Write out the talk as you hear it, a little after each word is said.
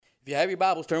If you have your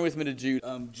Bibles, turn with me to Jude.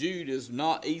 Jude is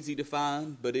not easy to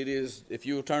find, but it is, if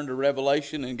you will turn to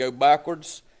Revelation and go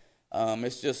backwards,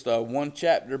 it's just a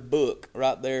one-chapter book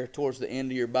right there towards the end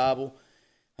of your Bible.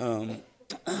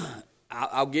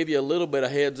 I'll give you a little bit of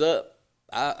heads up.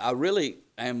 I really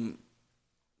am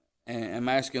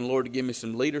asking the Lord to give me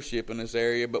some leadership in this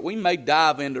area, but we may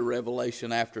dive into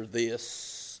Revelation after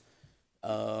this.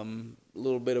 A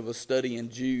little bit of a study in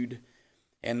Jude.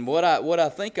 And what I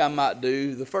think I might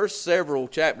do, the first several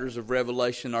chapters of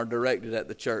Revelation are directed at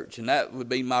the church, and that would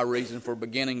be my reason for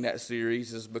beginning that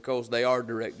series, is because they are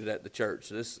directed at the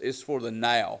church. It's for the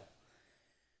now.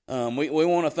 We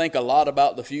want to think a lot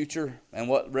about the future and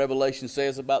what Revelation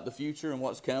says about the future and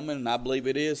what's coming, and I believe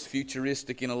it is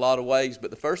futuristic in a lot of ways,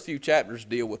 but the first few chapters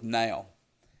deal with now.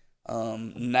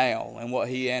 Now, and what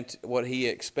he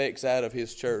expects out of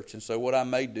his church. And so what I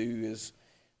may do is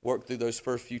work through those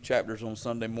first few chapters on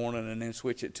Sunday morning and then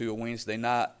switch it to a Wednesday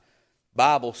night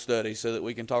Bible study so that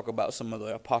we can talk about some of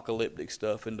the apocalyptic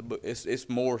stuff in the book. It's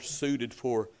more suited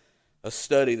for a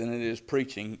study than it is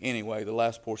preaching anyway, the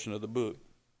last portion of the book.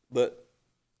 But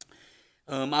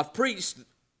I've preached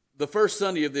the first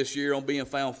Sunday of this year on being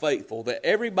found faithful, that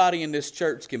everybody in this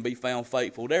church can be found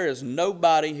faithful. There is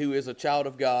nobody who is a child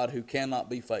of God who cannot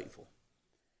be faithful.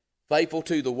 Faithful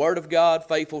to the Word of God,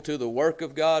 faithful to the work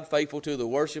of God, faithful to the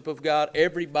worship of God.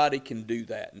 Everybody can do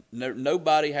that.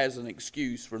 Nobody has an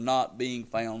excuse for not being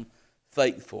found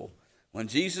faithful. When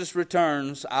Jesus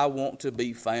returns, I want to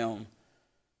be found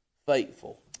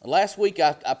faithful. Last week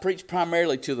I preached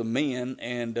primarily to the men,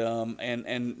 and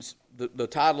the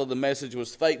title of the message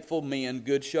was "Faithful Men,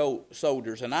 Good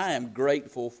Soldiers." And I'm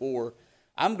grateful for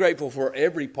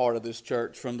every part of this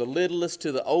church, from the littlest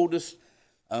to the oldest.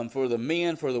 For the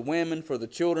men, for the women, for the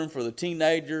children, for the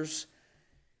teenagers.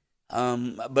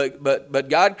 But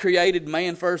God created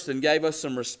man first and gave us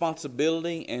some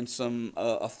responsibility and some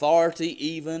authority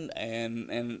even.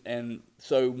 And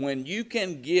so when you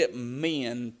can get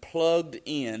men plugged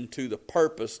in to the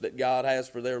purpose that God has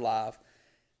for their life,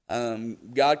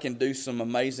 God can do some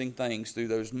amazing things through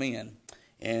those men.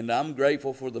 And I'm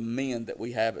grateful for the men that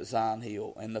we have at Zion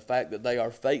Hill and the fact that they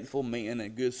are faithful men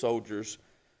and good soldiers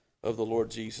of the Lord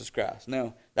Jesus Christ.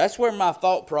 Now, that's where my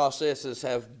thought processes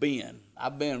have been.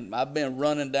 I've been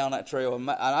running down that trail.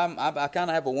 I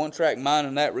kind of have a one-track mind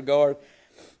in that regard,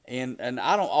 and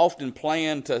I don't often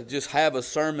plan to just have a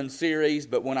sermon series,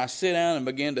 but when I sit down and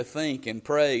begin to think and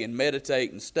pray and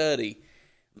meditate and study,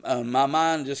 my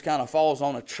mind just kind of falls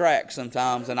on a track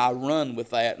sometimes, and I run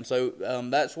with that. And so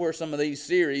that's where some of these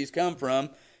series come from.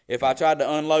 If I tried to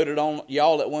unload it on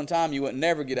y'all at one time, you would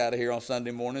never get out of here on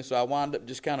Sunday morning, so I wind up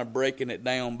just kind of breaking it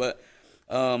down. But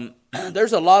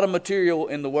there's a lot of material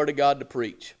in the Word of God to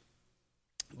preach.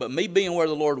 But me being where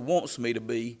the Lord wants me to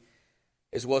be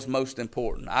is what's most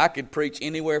important. I could preach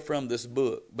anywhere from this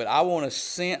book, but I want to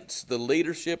sense the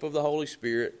leadership of the Holy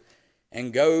Spirit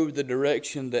and go the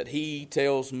direction that He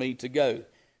tells me to go.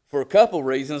 For a couple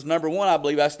reasons. Number one, I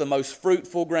believe that's the most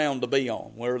fruitful ground to be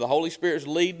on, where the Holy Spirit's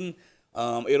leading.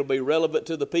 It'll be relevant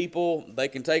to the people. They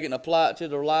can take it and apply it to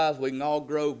their lives. We can all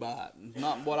grow by it. It's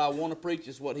not what I want to preach,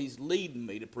 it's what He's leading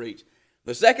me to preach.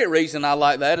 The second reason I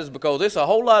like that is because it's a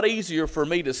whole lot easier for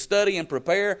me to study and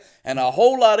prepare, and a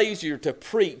whole lot easier to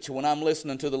preach when I'm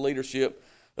listening to the leadership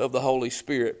of the Holy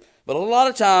Spirit. But a lot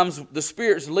of times the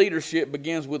Spirit's leadership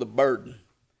begins with a burden.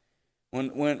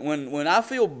 When I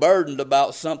feel burdened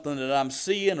about something that I'm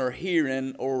seeing or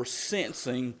hearing or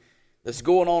sensing that's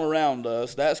going on around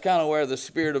us, that's kind of where the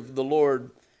Spirit of the Lord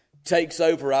takes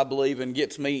over, I believe, and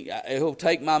gets me. He'll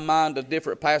take my mind to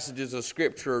different passages of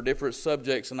Scripture or different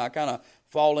subjects, and I kind of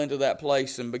fall into that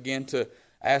place and begin to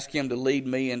ask Him to lead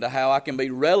me into how I can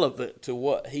be relevant to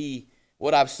what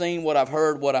I've seen, what I've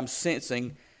heard, what I'm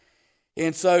sensing.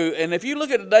 And if you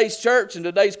look at today's church and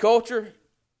today's culture,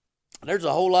 there's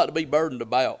a whole lot to be burdened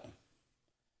about.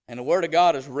 And the Word of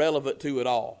God is relevant to it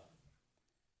all.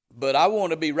 But I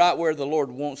want to be right where the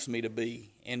Lord wants me to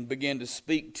be and begin to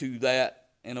speak to that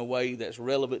in a way that's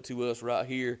relevant to us right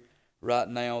here, right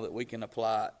now, that we can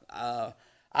apply it.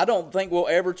 I don't think we'll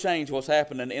ever change what's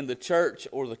happening in the church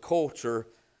or the culture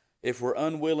if we're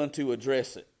unwilling to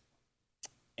address it.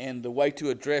 And the way to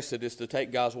address it is to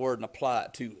take God's Word and apply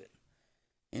it to it.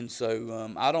 And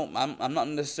so I'm not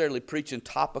necessarily preaching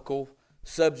topical,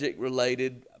 subject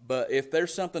related, but if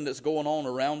there's something that's going on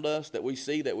around us that we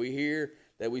see, that we hear,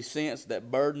 that we sense, that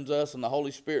burdens us, and the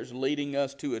Holy Spirit's leading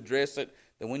us to address it,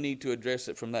 then we need to address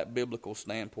it from that biblical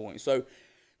standpoint. So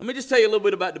let me just tell you a little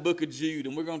bit about the book of Jude,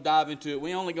 and we're going to dive into it.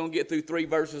 We're only going to get through 3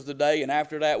 verses today, and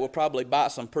after that we'll probably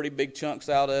bite some pretty big chunks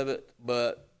out of it.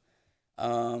 But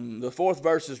The fourth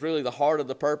verse is really the heart of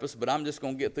the purpose, but I'm just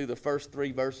going to get through the first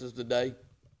three verses today.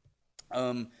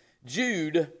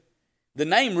 Jude, the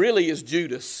name really is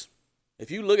Judas. If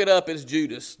you look it up, it's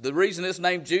Judas. The reason it's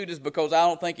named Judas is because I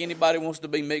don't think anybody wants to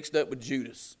be mixed up with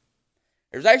Judas.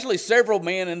 There's actually several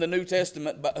men in the New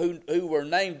Testament who were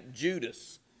named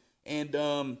Judas. And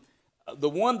the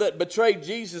one that betrayed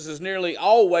Jesus is nearly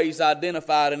always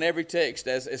identified in every text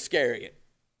as Iscariot,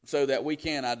 so that we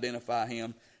can identify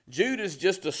him. Jude is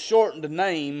just a shortened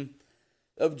name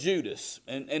of Judas.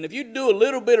 And if you do a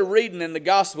little bit of reading in the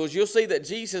Gospels, you'll see that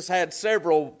Jesus had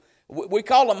several, we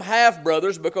call them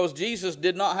half-brothers because Jesus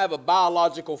did not have a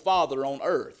biological father on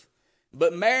earth.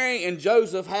 But Mary and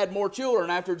Joseph had more children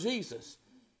after Jesus.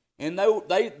 And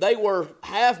they were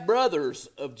half-brothers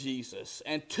of Jesus.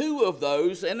 And two of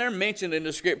those, and they're mentioned in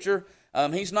the Scripture,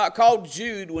 he's not called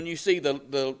Jude when you see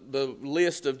the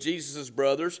list of Jesus'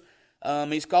 brothers.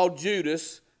 He's called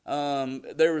Judas.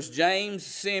 There was James,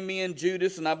 Simeon,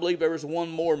 Judas, and I believe there was one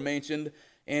more mentioned.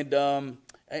 And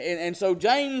so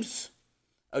Judas,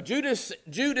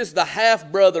 the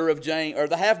half-brother of James, or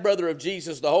the half-brother of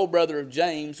Jesus, the whole brother of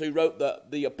James, who wrote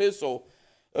the epistle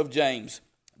of James,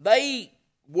 they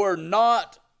were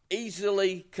not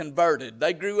easily converted.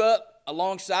 They grew up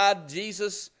alongside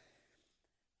Jesus,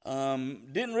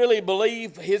 didn't really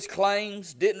believe his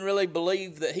claims, didn't really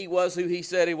believe that he was who he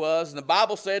said he was. And the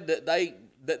Bible said that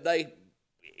they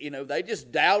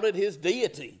just doubted his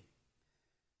deity,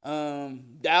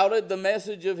 doubted the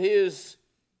message of his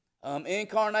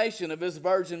incarnation, of his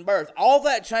virgin birth. All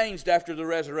that changed after the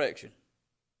resurrection.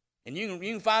 And you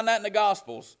can find that in the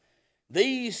Gospels.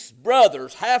 These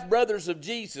brothers, half-brothers of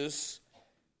Jesus,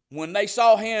 when they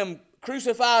saw him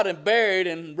crucified and buried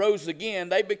and rose again,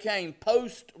 they became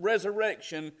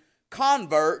post-resurrection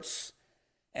converts,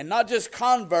 and not just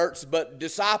converts, but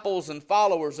disciples and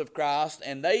followers of Christ,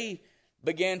 and they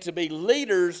began to be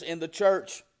leaders in the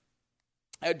church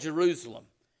at Jerusalem.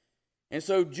 And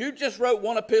so Jude just wrote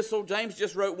one epistle, James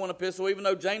just wrote one epistle, even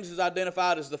though James is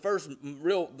identified as the first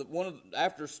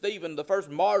after Stephen, the first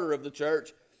martyr of the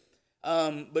church.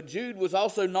 But Jude was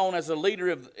also known as a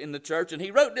leader in the church, and he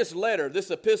wrote this letter,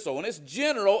 this epistle, and it's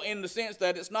general in the sense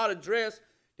that it's not addressed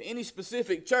to any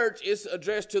specific church, it's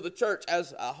addressed to the church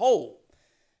as a whole.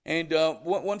 And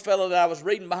one fellow that I was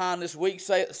reading behind this week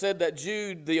said that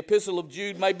Jude, the epistle of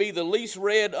Jude, may be the least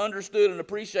read, understood, and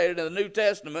appreciated in the New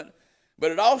Testament,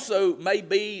 but it also may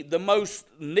be the most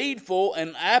needful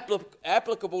and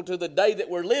applicable to the day that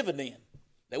we're living in,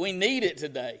 that we need it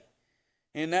today.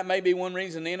 And that may be one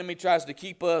reason the enemy tries to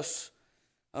keep us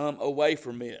away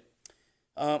from it.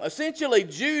 Essentially,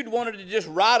 Jude wanted to just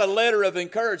write a letter of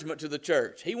encouragement to the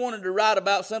church. He wanted to write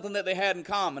about something that they had in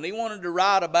common. He wanted to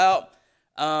write about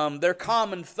their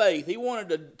common faith. He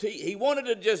wanted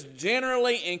to just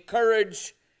generally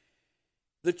encourage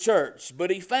the church. But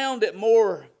he found it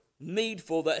more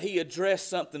needful that he addressed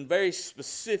something very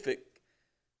specific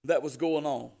that was going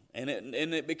on. And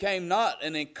it became not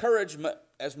an encouragement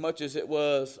as much as it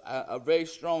was a very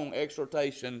strong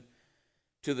exhortation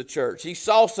to the church. He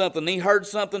saw something, he heard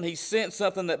something, he sensed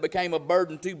something that became a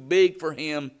burden too big for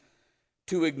him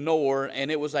to ignore, and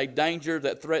it was a danger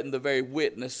that threatened the very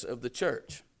witness of the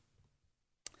church.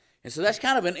 And so that's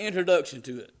kind of an introduction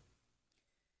to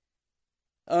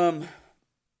it.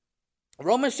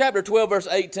 Romans chapter 12, verse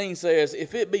 18 says,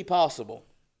 "If it be possible,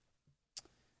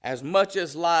 as much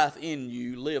as lieth in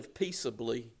you, live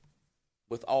peaceably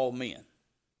with all men."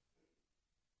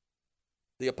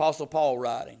 The Apostle Paul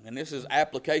writing, and this is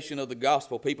application of the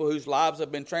gospel, people whose lives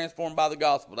have been transformed by the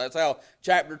gospel. That's how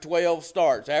chapter 12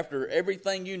 starts. After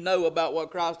everything you know about what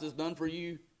Christ has done for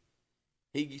you,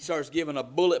 he starts giving a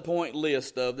bullet point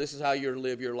list of this is how you're to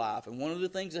live your life. And one of the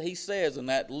things that he says in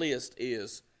that list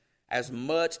is, as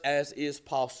much as is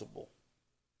possible,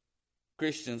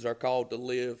 Christians are called to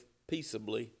live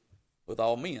peaceably with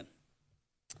all men.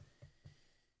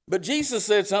 But Jesus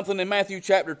said something in Matthew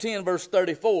chapter 10, verse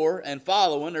 34 and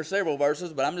following. There's several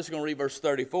verses, but I'm just going to read verse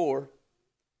 34.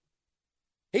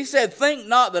 He said, "Think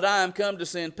not that I am come to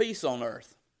send peace on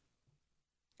earth.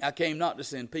 I came not to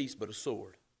send peace, but a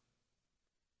sword."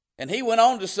 And he went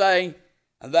on to say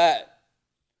that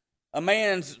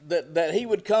that he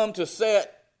would come to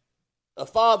set a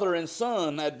father and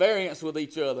son at variance with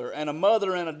each other, and a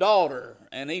mother and a daughter.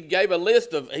 And he gave a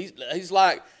list of, he's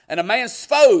like, and a man's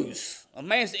foes, a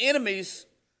man's enemies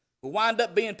will wind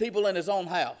up being people in his own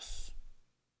house.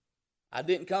 I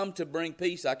didn't come to bring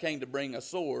peace, I came to bring a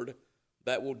sword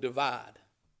that will divide.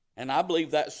 And I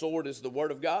believe that sword is the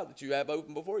Word of God that you have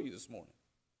open before you this morning.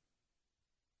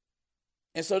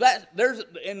 And so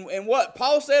in what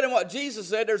Paul said and what Jesus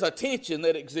said, there's a tension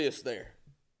that exists there.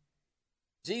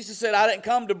 Jesus said, I didn't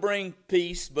come to bring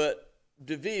peace, but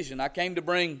division. I came to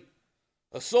bring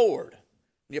a sword.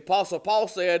 The Apostle Paul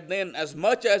said, then as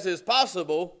much as is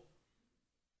possible,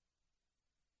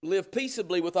 live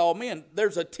peaceably with all men.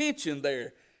 There's a tension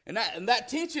there. And that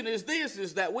tension is this,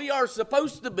 is that we are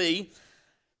supposed to be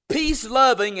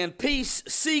peace-loving and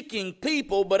peace-seeking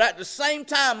people, but at the same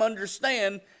time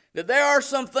understand that there are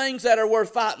some things that are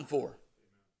worth fighting for.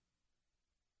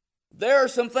 There are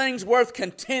some things worth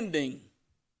contending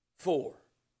for.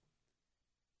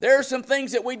 There are some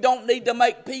things that we don't need to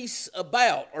make peace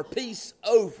about or peace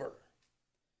over.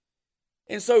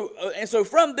 And so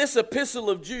from this epistle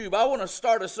of Jude, I want to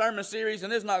start a sermon series,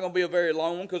 and it's not going to be a very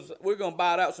long one because we're going to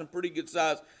bite out some pretty good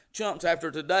sized chunks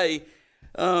after today.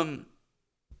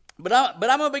 But I'm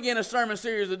going to begin a sermon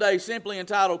series today simply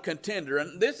entitled Contender.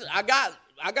 And this I got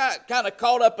kind of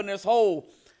caught up in this whole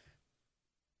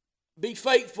be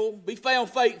faithful, be found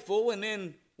faithful, and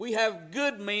then we have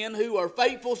good men who are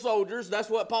faithful soldiers. That's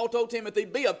what Paul told Timothy,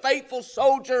 be a faithful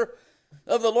soldier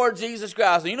of the Lord Jesus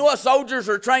Christ. And you know what soldiers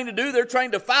are trained to do? They're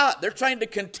trained to fight. They're trained to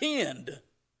contend.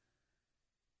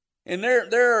 And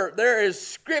there is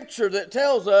scripture that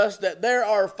tells us that there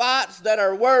are fights that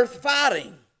are worth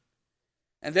fighting.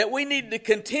 And that we need to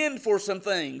contend for some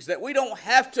things. That we don't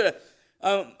have to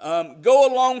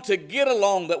go along to get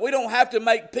along. That we don't have to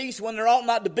make peace when there ought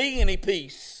not to be any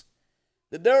peace.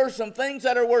 That there are some things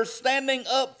that are worth standing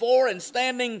up for and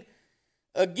standing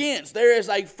against. There is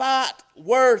a fight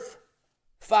worth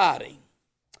fighting.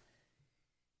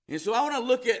 And so I want to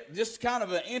look at just kind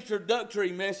of an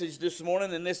introductory message this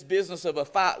morning in this business of a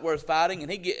fight worth fighting.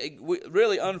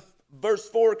 And verse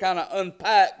 4 kind of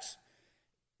unpacks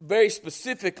very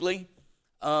specifically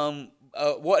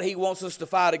what he wants us to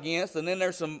fight against. And then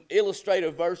there's some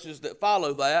illustrative verses that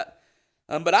follow that.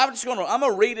 But I'm going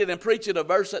to read it and preach it a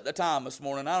verse at a time this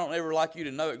morning. I don't ever like you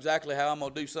to know exactly how I'm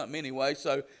going to do something anyway.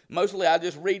 So mostly I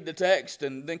just read the text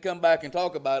and then come back and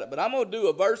talk about it. But I'm going to do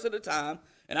a verse at a time.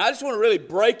 And I just want to really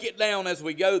break it down as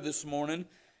we go this morning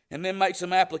and then make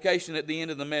some application at the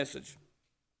end of the message.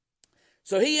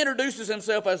 So he introduces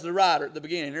himself as the writer at the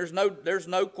beginning. There's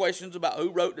no questions about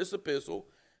who wrote this epistle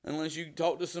unless you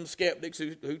talk to some skeptics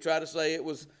who try to say it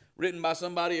was written by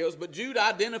somebody else. But Jude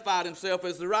identified himself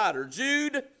as the writer.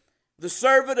 Jude, the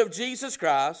servant of Jesus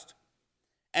Christ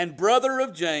and brother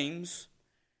of James,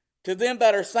 to them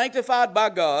that are sanctified by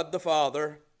God the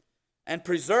Father and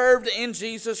preserved in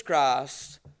Jesus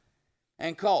Christ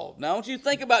and called. Now I want you to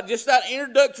think about just that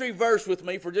introductory verse with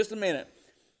me for just a minute.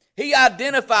 He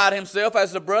identified himself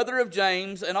as the brother of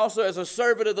James and also as a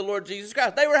servant of the Lord Jesus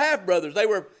Christ. They were half-brothers. They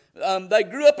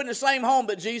grew up in the same home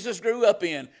that Jesus grew up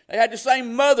in. They had the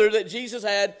same mother that Jesus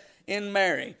had in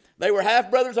Mary. They were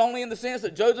half-brothers only in the sense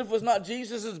that Joseph was not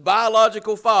Jesus'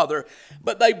 biological father.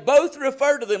 But they both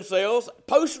referred to themselves,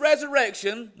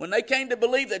 post-resurrection, when they came to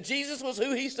believe that Jesus was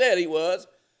who he said he was,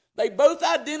 they both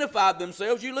identified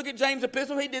themselves. You look at James'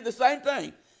 epistle, he did the same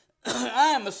thing. I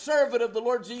am a servant of the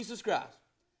Lord Jesus Christ.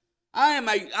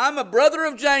 I'm a brother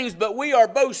of James, but we are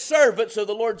both servants of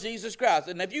the Lord Jesus Christ.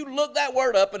 And if you look that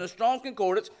word up in a Strong's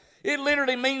Concordance, it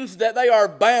literally means that they are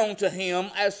bound to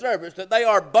him as servants, that they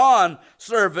are bond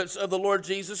servants of the Lord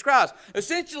Jesus Christ.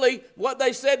 Essentially, what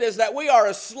they said is that we are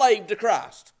a slave to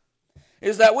Christ.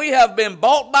 Is that we have been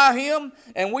bought by him,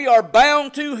 and we are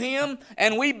bound to him,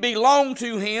 and we belong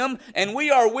to him, and we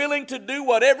are willing to do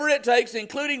whatever it takes,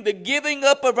 including the giving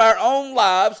up of our own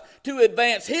lives to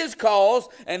advance his cause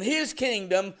and his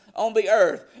kingdom on the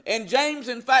earth. And James,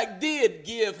 in fact, did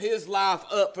give his life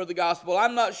up for the gospel.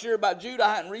 I'm not sure about Jude.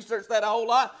 I hadn't researched that a whole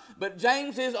lot. But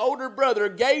James, his older brother,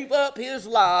 gave up his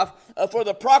life for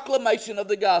the proclamation of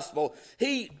the gospel.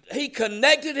 He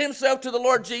connected himself to the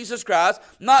Lord Jesus Christ,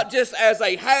 not just as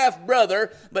a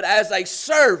half-brother, but as a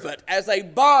servant, as a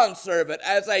bondservant,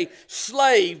 as a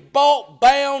slave, bought,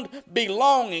 bound,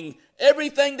 belonging.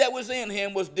 Everything that was in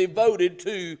him was devoted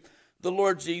to the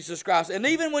Lord Jesus Christ. And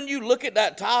even when you look at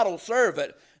that title,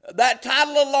 servant, that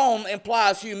title alone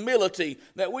implies humility,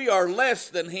 that we are less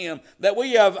than him, that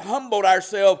we have humbled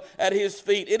ourselves at his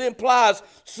feet. It implies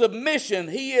submission.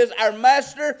 He is our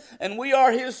master and we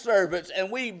are his servants, and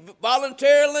we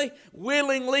voluntarily,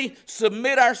 willingly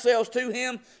submit ourselves to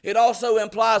him. It also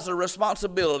implies a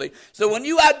responsibility. So when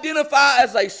you identify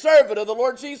as a servant of the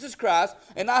Lord Jesus Christ,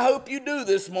 and I hope you do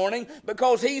this morning,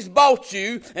 because he's bought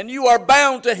you and you are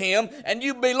bound to him and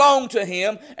you belong to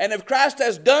him, and if Christ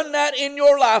has done that in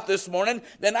your life, life this morning,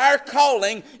 then our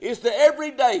calling is to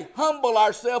every day humble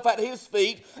ourselves at His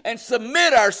feet and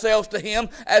submit ourselves to Him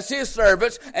as His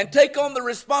servants and take on the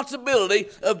responsibility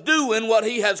of doing what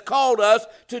He has called us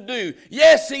to do.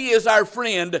 Yes, He is our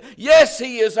friend. Yes,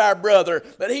 He is our brother.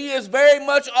 But He is very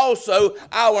much also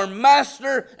our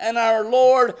Master and our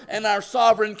Lord and our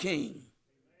sovereign King.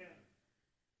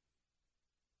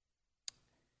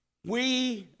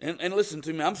 And listen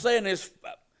to me, I'm saying this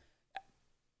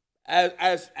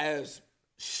as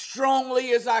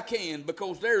strongly as I can,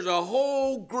 because there's a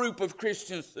whole group of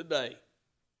Christians today.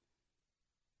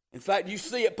 In fact, you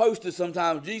see it posted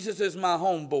sometimes, Jesus is my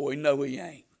homeboy. No, He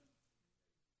ain't.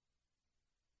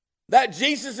 That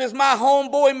Jesus is my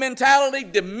homeboy mentality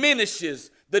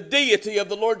diminishes the deity of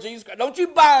the Lord Jesus Christ. Don't you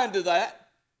buy into that.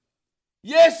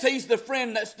 Yes, He's the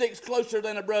friend that sticks closer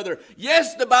than a brother.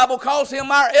 Yes, the Bible calls Him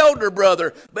our elder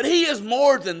brother, but He is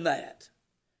more than that.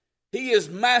 He is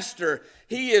Master.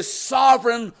 He is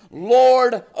sovereign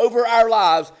Lord over our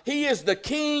lives. He is the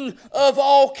King of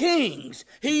all kings.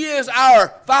 He is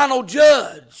our final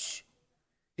judge.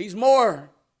 He's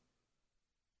more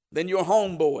than your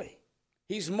homeboy.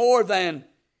 He's more than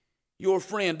your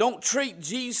friend. Don't treat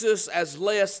Jesus as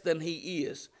less than He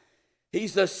is.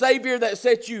 He's the Savior that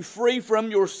sets you free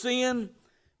from your sin,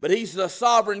 but He's the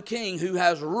sovereign King who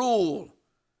has rule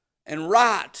and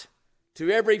right to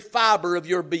every fiber of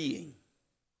your being.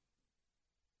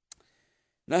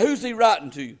 Now, who's He writing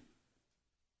to?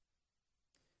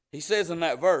 He says in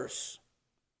that verse,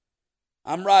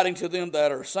 I'm writing to them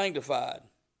that are sanctified,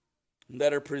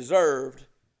 that are preserved,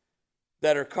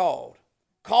 that are called.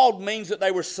 Called means that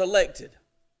they were selected.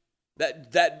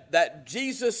 That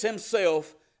Jesus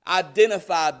Himself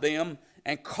identified them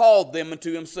and called them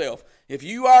unto Himself. If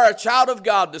you are a child of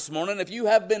God this morning, if you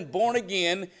have been born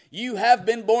again, you have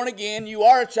been born again, you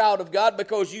are a child of God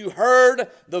because you heard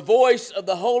the voice of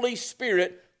the Holy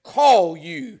Spirit call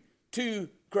you to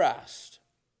Christ.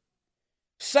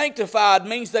 Sanctified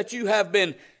means that you have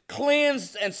been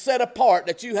cleansed and set apart,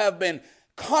 that you have been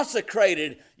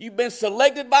consecrated. You've been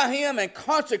selected by Him and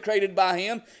consecrated by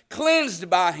Him, cleansed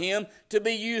by Him to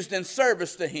be used in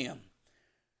service to Him.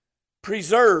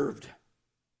 Preserved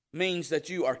means that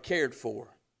you are cared for,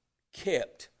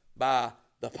 kept by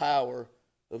the power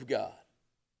of God.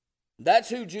 That's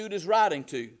who Jude is writing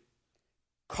to.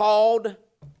 Called,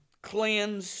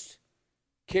 cleansed,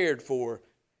 cared for.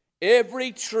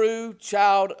 Every true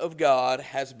child of God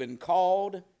has been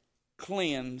called,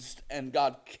 cleansed, and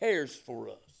God cares for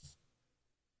us.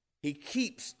 He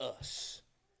keeps us.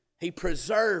 He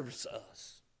preserves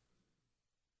us.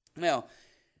 Now,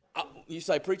 you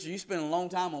say, preacher, you spend a long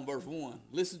time on verse 1.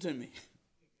 Listen to me.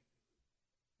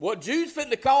 What Jude's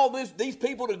fitting to call these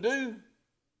people to do,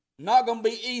 not going to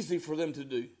be easy for them to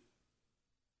do.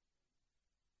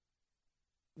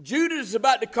 Jude is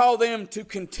about to call them to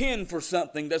contend for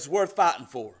something that's worth fighting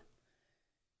for.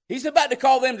 He's about to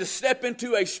call them to step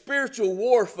into a spiritual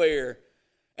warfare.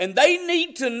 And they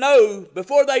need to know,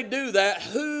 before they do that,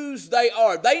 whose they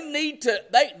are. They need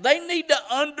to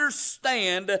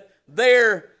understand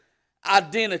their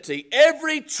identity.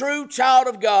 Every true child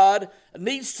of God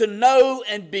needs to know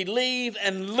and believe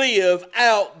and live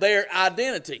out their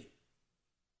identity.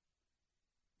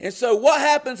 And so what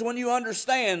happens when you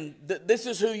understand that this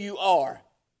is who you are?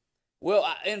 Well,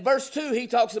 in verse 2, he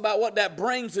talks about what that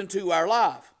brings into our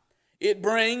life. It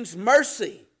brings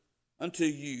mercy unto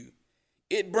you.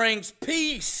 It brings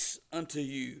peace unto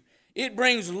you. It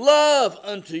brings love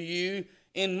unto you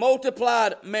in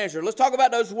multiplied measure. Let's talk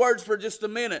about those words for just a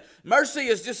minute. Mercy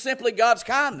is just simply God's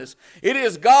kindness. It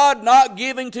is God not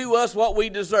giving to us what we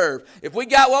deserve. If we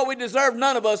got what we deserve,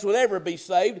 none of us would ever be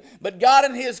saved. But God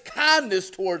in His kindness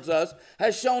towards us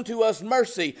has shown to us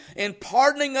mercy. In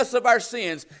pardoning us of our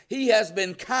sins, He has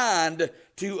been kind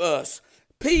to us.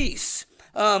 Peace.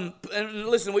 And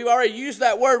listen, we've already used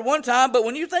that word one time, but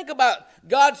when you think about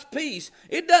God's peace,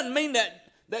 it doesn't mean that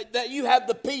you have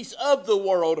the peace of the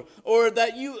world or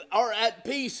that you are at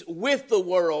peace with the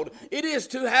world. It is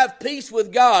to have peace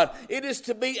with God. It is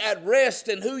to be at rest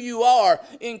in who you are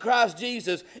in Christ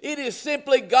Jesus. It is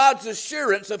simply God's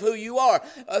assurance of who you are.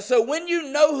 So when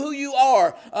you know who you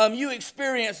are, you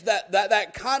experience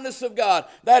that kindness of God,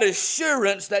 that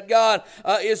assurance that God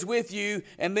is with you,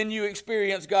 and then you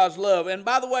experience God's love. And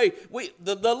by the way,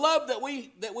 the love that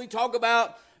we talk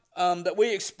about, that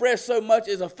we express so much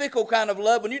is a fickle kind of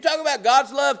love. When you talk about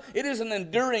God's love, it is an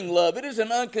enduring love. It is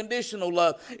an unconditional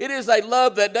love. It is a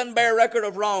love that doesn't bear record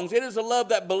of wrongs. It is a love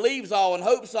that believes all and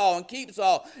hopes all and keeps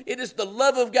all. It is the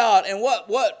love of God. And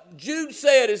what Jude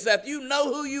said is that if you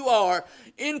know who you are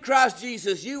in Christ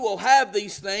Jesus, you will have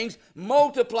these things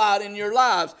multiplied in your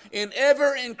lives. In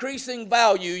ever-increasing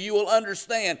value, you will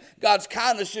understand God's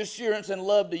kindness, assurance, and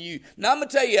love to you. Now, I'm going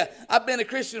to tell you, I've been a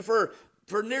Christian for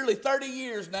nearly 30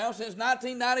 years now. Since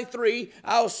 1993,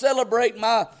 I will celebrate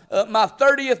my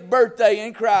 30th birthday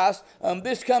in Christ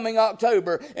this coming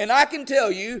October. And I can tell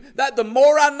you that the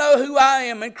more I know who I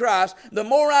am in Christ, the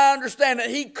more I understand that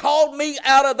He called me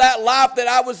out of that life that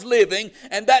I was living,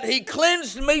 and that He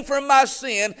cleansed me from my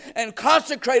sin and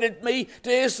consecrated me to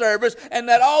His service, and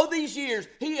that all these years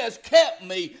He has kept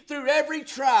me through every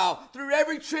trial, through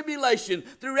every tribulation,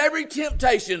 through every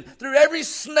temptation, through every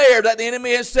snare that the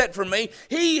enemy has set for me.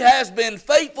 He has been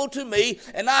faithful to me,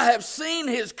 and I have seen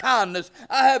His kindness.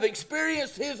 I have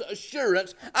experienced His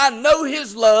assurance. I know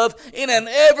His love in an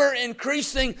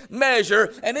ever-increasing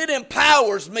measure, and it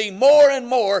empowers me more and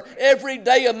more every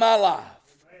day of my life.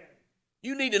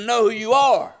 You need to know who you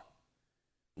are.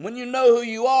 When you know who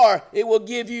you are, it will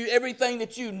give you everything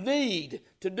that you need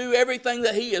to do everything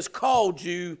that He has called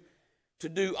you to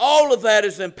do. All of that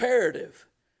is imperative.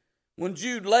 When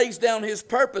Jude lays down his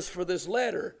purpose for this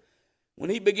letter, when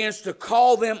he begins to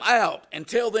call them out and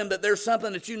tell them that there's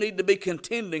something that you need to be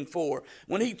contending for,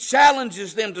 when he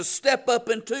challenges them to step up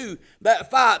into that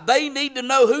fight, they need to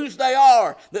know whose they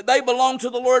are, that they belong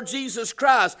to the Lord Jesus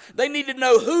Christ. They need to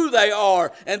know who they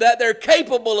are and that they're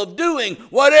capable of doing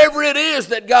whatever it is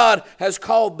that God has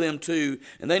called them to.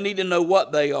 And they need to know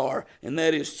what they are, and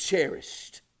that is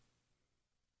cherished.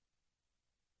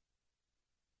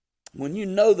 When you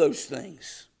know those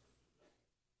things,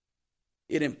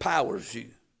 it empowers you.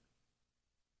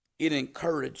 It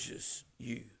encourages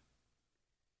you.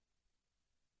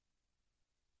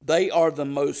 They are the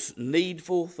most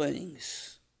needful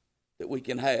things that we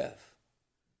can have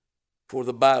for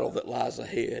the battle that lies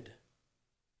ahead,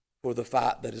 for the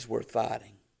fight that is worth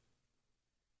fighting.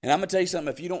 And I'm going to tell you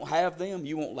something, if you don't have them,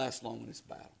 you won't last long in this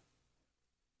battle.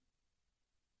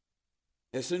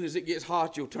 As soon as it gets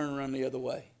hot, you'll turn around the other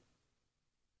way.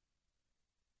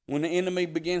 When the enemy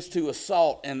begins to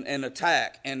assault and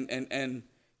attack and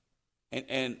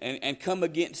come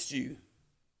against you.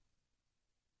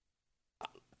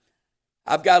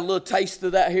 I've got a little taste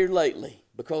of that here lately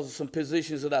because of some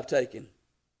positions that I've taken.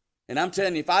 And I'm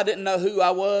telling you, if I didn't know who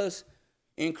I was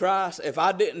in Christ, if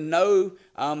I didn't know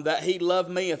that He loved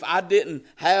me, if I didn't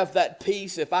have that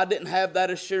peace, if I didn't have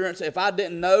that assurance, if I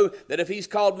didn't know that if He's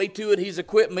called me to it, He's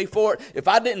equipped me for it, if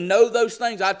I didn't know those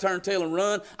things, I'd turn tail and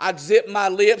run. I'd zip my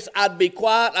lips. I'd be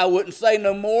quiet. I wouldn't say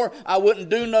no more. I wouldn't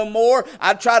do no more.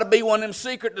 I'd try to be one of them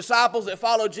secret disciples that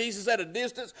follow Jesus at a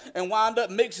distance and wind up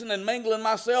mixing and mingling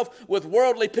myself with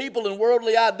worldly people and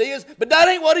worldly ideas. But that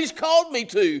ain't what He's called me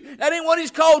to. That ain't what He's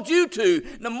called you to.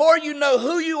 The more you know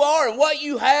who you are and what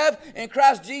you have in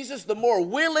Christ Jesus, the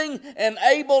more willing and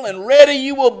able and ready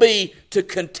you will be to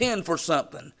contend for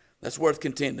something that's worth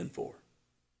contending for.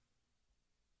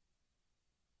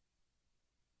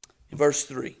 In verse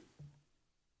 3.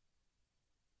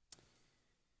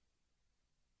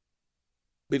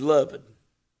 Beloved,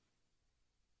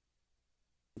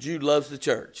 Jude loves the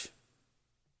church.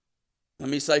 Let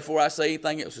me say before I say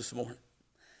anything else this morning,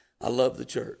 I love the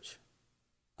church.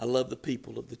 I love the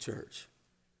people of the church.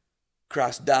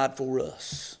 Christ died for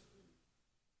us.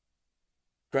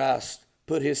 Christ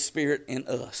put His Spirit in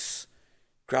us.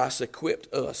 Christ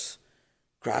equipped us.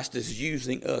 Christ is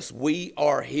using us. We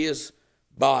are His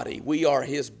body. We are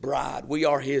His bride. We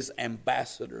are His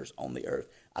ambassadors on the earth.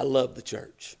 I love the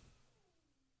church.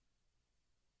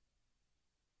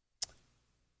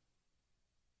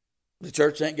 The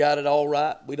church ain't got it all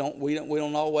right. We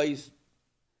don't always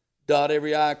dot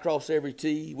every I, cross every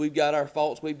T. We've got our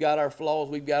faults, we've got our flaws,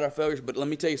 we've got our failures. But let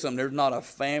me tell you something, there's not a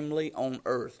family on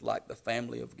earth like the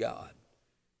family of God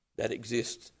that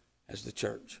exists as the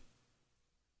church.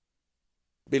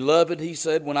 Beloved, he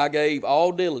said, when I gave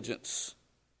all diligence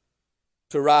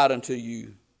to write unto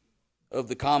you of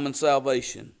the common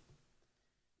salvation,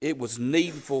 it was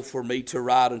needful for me to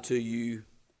write unto you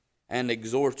and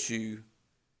exhort you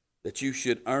that you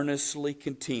should earnestly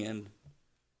contend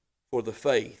for the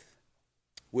faith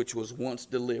which was once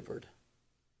delivered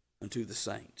unto the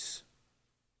saints.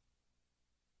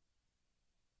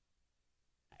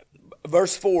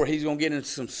 Verse 4, he's going to get into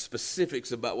some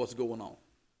specifics about what's going on.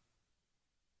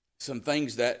 Some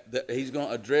things that he's going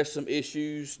to address, some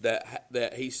issues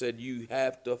that he said you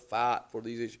have to fight for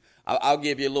these issues. I'll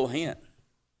give you a little hint.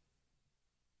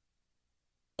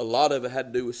 A lot of it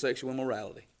had to do with sexual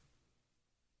immorality.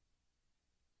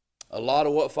 A lot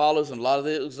of what follows and a lot of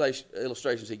the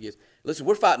illustrations he gives. Listen,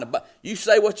 we're fighting about. You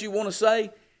say what you want to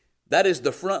say. That is the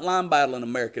frontline battle in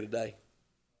America today.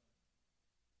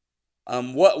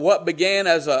 What began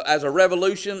as a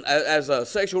revolution, as a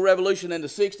sexual revolution in the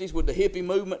 60s with the hippie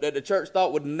movement that the church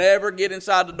thought would never get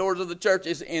inside the doors of the church,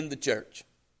 is in the church.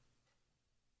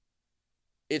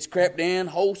 It's crept in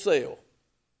wholesale.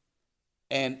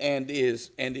 And is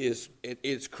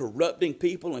corrupting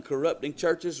people and corrupting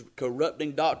churches,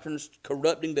 corrupting doctrines,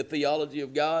 corrupting the theology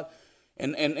of God.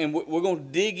 And we're going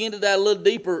to dig into that a little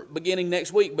deeper beginning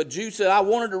next week. But Jude said, I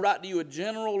wanted to write to you a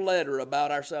general letter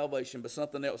about our salvation, but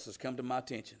something else has come to my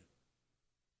attention.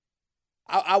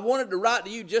 I wanted to write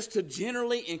to you just to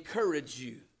generally encourage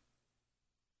you.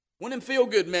 One of them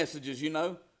feel-good messages, you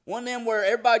know. One of them where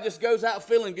everybody just goes out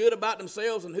feeling good about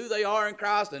themselves and who they are in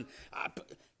Christ. And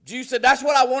Jude said, that's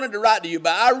what I wanted to write to you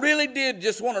about. I really did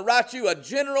just want to write you a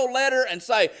general letter and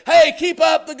say, hey, keep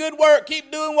up the good work.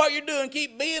 Keep doing what you're doing.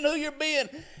 Keep being who you're being.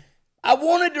 I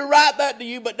wanted to write that to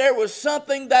you, but there was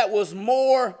something that was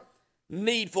more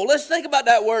needful. Let's think about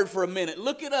that word for a minute.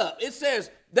 Look it up. It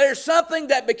says there's something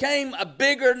that became a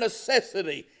bigger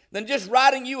necessity than just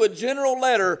writing you a general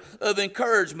letter of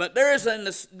encouragement. There is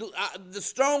the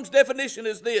Strong's definition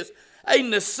is this: a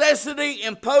necessity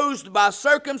imposed by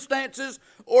circumstances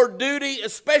or duty,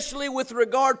 especially with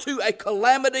regard to a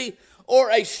calamity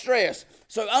or a stress.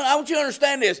 So I want you to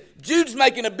understand this. Jude's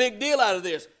making a big deal out of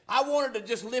this. I wanted to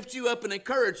just lift you up and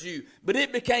encourage you, but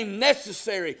it became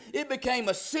necessary. It became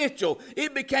essential.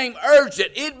 It became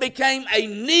urgent. It became a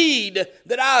need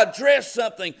that I address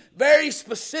something very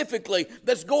specifically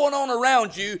that's going on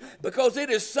around you, because it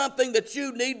is something that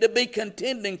you need to be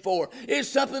contending for. It's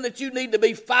something that you need to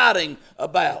be fighting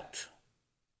about.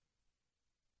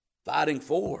 Fighting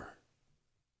for.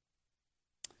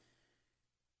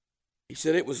 He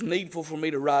said, it was needful for me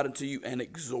to write unto you and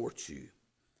exhort you.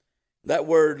 That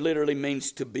word literally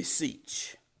means to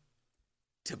beseech,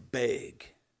 to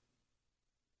beg.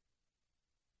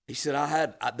 He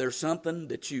said, there's something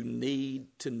that you need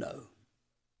to know,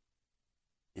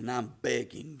 and I'm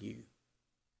begging you.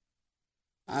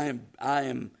 I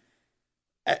am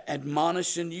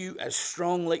admonishing you as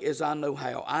strongly as I know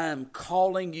how. I am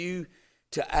calling you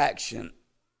to action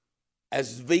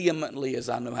as vehemently as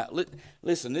I know how.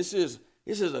 Listen, this is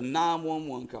a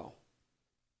 911 call.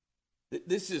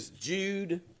 This is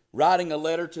Jude writing a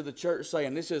letter to the church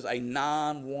saying, this is a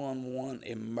 911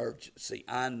 emergency.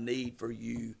 I need for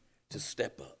you to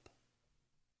step up.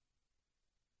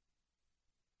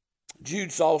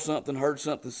 Jude saw something, heard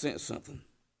something, sensed something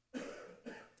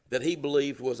that he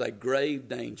believed was a grave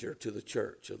danger to the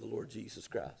church of the Lord Jesus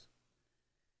Christ.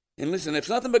 And listen, if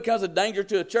something becomes a danger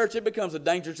to a church, it becomes a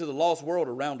danger to the lost world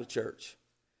around the church.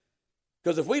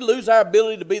 Because if we lose our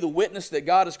ability to be the witness that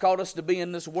God has called us to be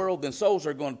in this world, then souls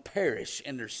are going to perish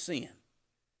in their sin.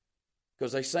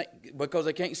 Because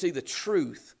they can't see the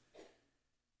truth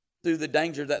through the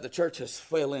danger that the church has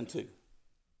fell into.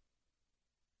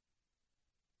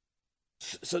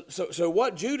 So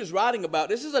what Jude is writing about,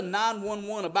 this is a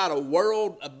 911 about a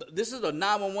world, this is a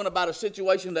 911 about a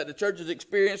situation that the church is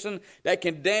experiencing that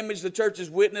can damage the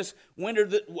church's witness, render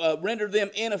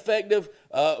them ineffective,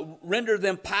 render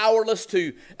them powerless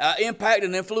to impact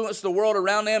and influence the world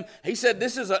around them. He said,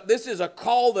 this is a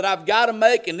call that I've got to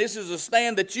make, and this is a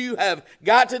stand that you have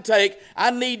got to take. I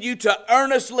need you to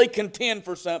earnestly contend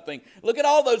for something. Look at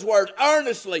all those words,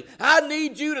 earnestly. I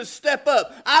need you to step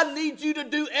up. I need you to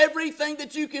do everything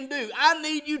that you can do. I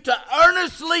need you to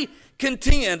earnestly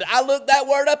contend. I looked that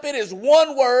word up. It is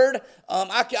one word.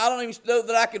 I don't even know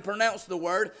that I can pronounce the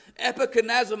word.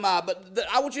 Epikanazomai. But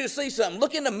I want you to see something.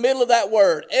 Look in the middle of that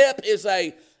word. Ep is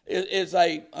a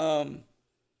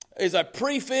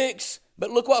prefix.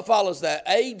 But look what follows that.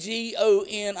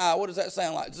 A-G-O-N-I. What does that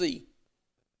sound like? Z.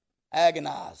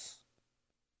 Agonize.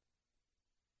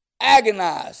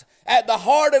 Agonize. At the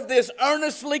heart of this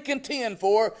earnestly contend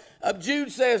for,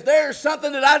 Jude says, there's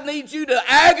something that I need you to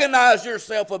agonize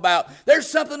yourself about. There's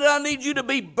something that I need you to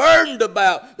be burdened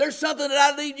about. There's something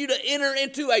that I need you to enter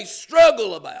into a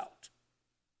struggle about.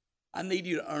 I need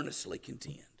you to earnestly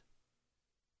contend.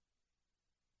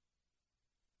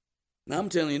 Now I'm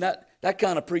telling you, that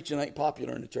kind of preaching ain't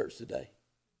popular in the church today.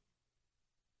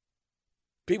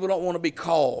 People don't want to be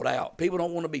called out. People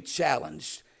don't want to be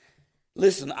challenged.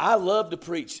 Listen, I love to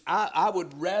preach. I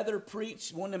would rather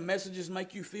preach when the messages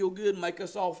make you feel good, make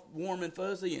us all warm and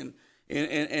fuzzy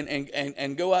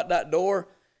and go out that door.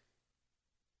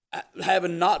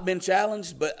 having not been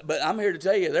challenged, but I'm here to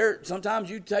tell you, sometimes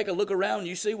you take a look around,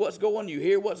 you see what's going, you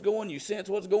hear what's going, you sense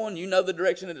what's going, you know the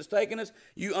direction that it's taking us,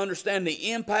 you understand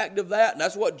the impact of that, and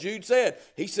that's what Jude said.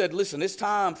 He said, listen, it's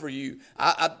time for you.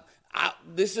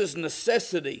 This is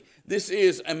necessity. This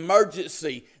is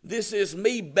emergency. This is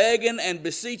me begging and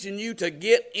beseeching you to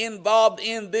get involved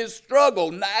in this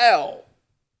struggle now.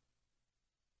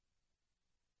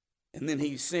 And then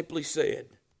he simply said,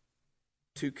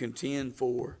 to contend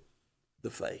for the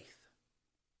faith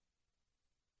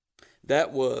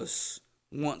that was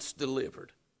once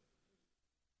delivered.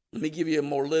 Let me give you a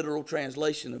more literal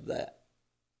translation of that.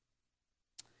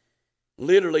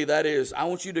 Literally, that is, I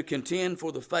want you to contend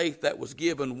for the faith that was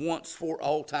given once for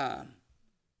all time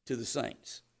to the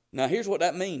saints. Now, here's what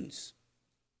that means.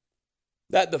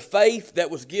 That the faith that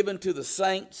was given to the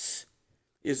saints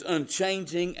is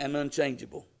unchanging and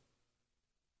unchangeable.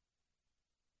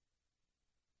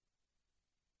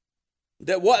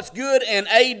 That what's good in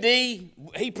AD,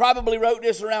 he probably wrote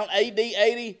this around AD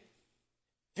 80,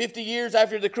 50 years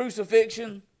after the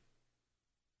crucifixion.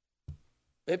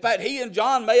 In fact, he and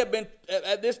John may have been,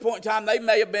 at this point in time,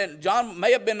 John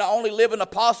may have been the only living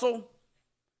apostle.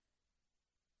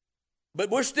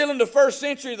 But we're still in the first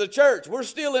century of the church. We're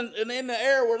still in the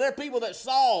era where there are people that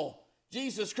saw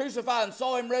Jesus crucified and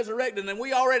saw him resurrected, and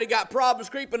we already got problems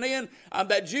creeping in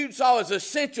that Jude saw as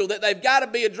essential, that they've got to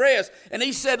be addressed. And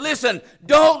he said, listen,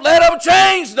 don't let them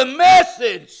change the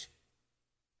message.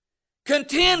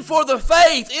 Contend for the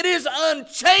faith. It is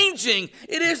unchanging.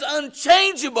 It is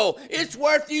unchangeable. It's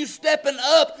worth you stepping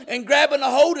up and grabbing a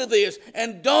hold of this,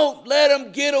 and don't let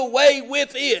them get away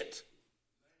with it.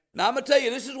 Now, I'm going to tell you,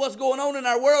 this is what's going on in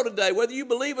our world today, whether you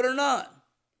believe it or not.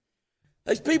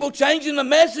 There's people changing the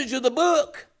message of the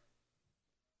book.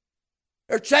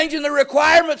 They're changing the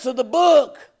requirements of the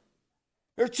book.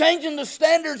 They're changing the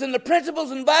standards and the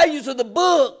principles and values of the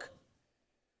book.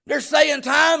 They're saying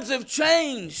times have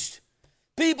changed.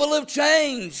 People have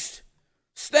changed.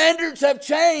 Standards have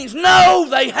changed. No,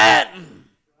 they hadn't.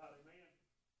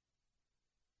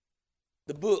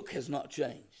 The book has not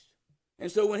changed.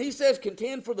 And so when he says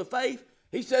contend for the faith,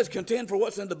 he says contend for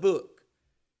what's in the book.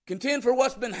 Contend for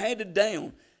what's been handed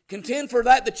down. Contend for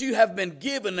that you have been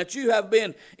given, that you have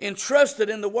been entrusted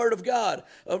in the Word of God.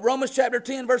 Romans chapter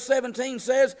 10 verse 17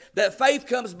 says that faith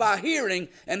comes by hearing,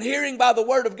 and hearing by the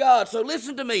Word of God. So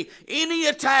listen to me. Any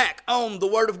attack on the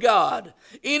Word of God,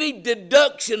 any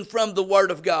deduction from the Word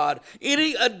of God,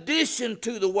 any addition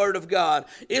to the Word of God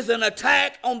is an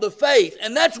attack on the faith,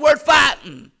 and that's worth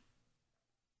fighting.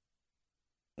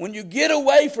 When you get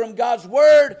away from God's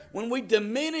Word, when we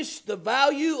diminish the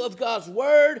value of God's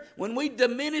Word, when we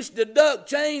diminish, deduct,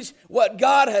 change what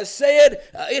God has said,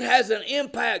 it has an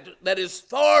impact that is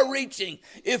far-reaching.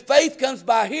 If faith comes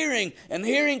by hearing, and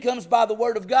hearing comes by the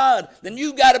Word of God, then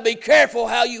you've got to be careful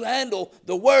how you handle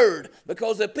the Word.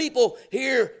 Because if people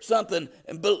hear something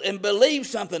and believe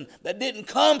something that didn't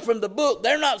come from the book,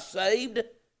 they're not saved.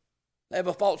 They have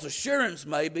a false assurance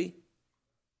maybe.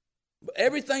 But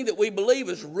everything that we believe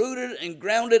is rooted and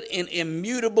grounded in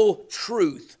immutable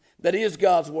truth that is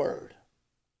God's Word.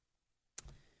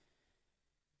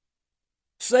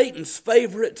 Satan's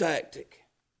favorite tactic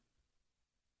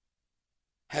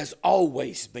has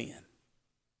always been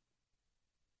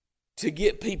to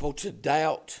get people to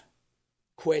doubt,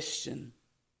 question,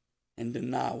 and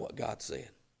deny what God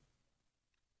said.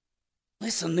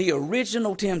 Listen, the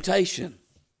original temptation,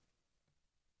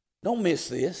 don't miss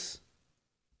this.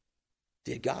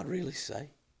 Did God really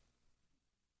say?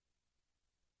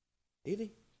 Did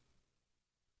he?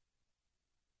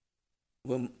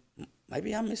 Well,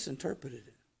 maybe I misinterpreted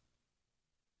it.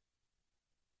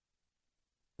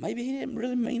 Maybe he didn't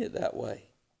really mean it that way.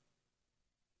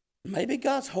 Maybe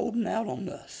God's holding out on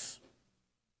us.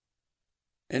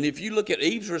 And if you look at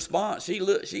Eve's response,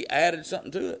 she added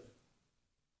something to it.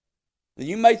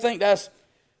 You may think that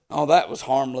was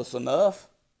harmless enough.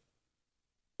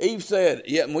 Eve said,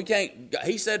 we can't,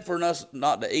 he said for us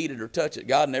not to eat it or touch it.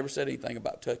 God never said anything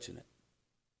about touching it.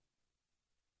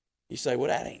 You say, well,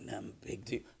 that ain't nothing big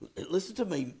deal. Listen to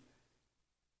me.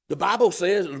 The Bible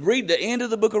says, read the end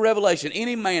of the book of Revelation,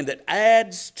 any man that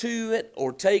adds to it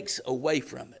or takes away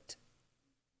from it,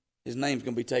 his name's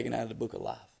going to be taken out of the book of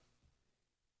life.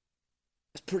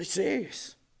 That's pretty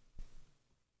serious.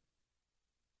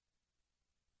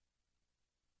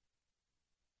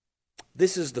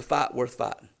 This is the fight worth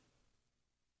fighting.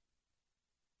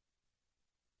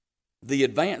 The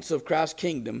advance of Christ's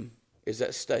kingdom is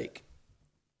at stake.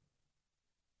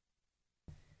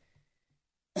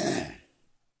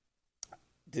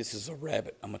 This is a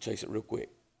rabbit. I'm going to chase it real quick.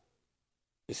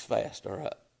 It's fast, all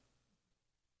right.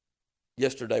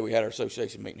 Yesterday we had our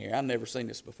association meeting here. I've never seen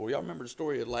this before. Y'all remember the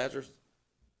story of Lazarus?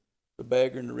 The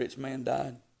beggar and the rich man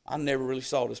died. I never really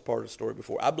saw this part of the story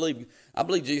before. I believe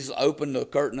Jesus opened the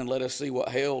curtain and let us see what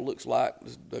hell looks like,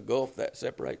 the gulf that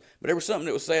separates. But there was something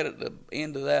that was said at the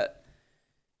end of that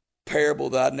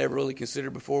parable that I'd never really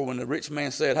considered before, when the rich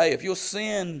man said, hey, if you'll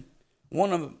send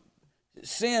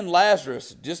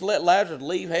Lazarus, just let Lazarus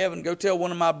leave heaven, go tell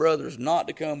one of my brothers not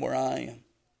to come where I am.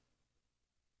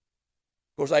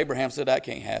 Of course, Abraham said that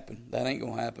can't happen. That ain't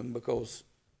going to happen because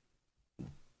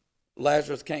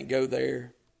Lazarus can't go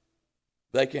there.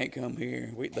 They can't come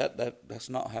here. That's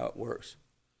not how it works.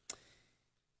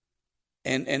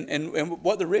 And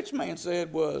what the rich man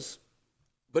said was,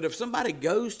 but if somebody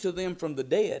goes to them from the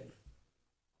dead,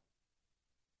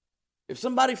 if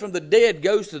somebody from the dead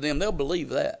goes to them, they'll believe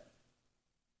that.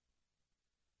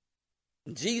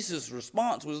 And Jesus'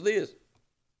 response was this,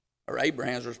 or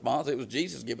Abraham's response, it was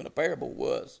Jesus giving a parable,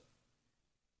 was,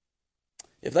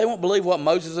 if they won't believe what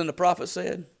Moses and the prophets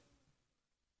said,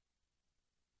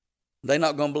 they're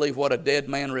not going to believe what a dead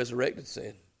man resurrected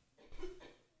said.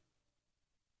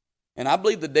 And I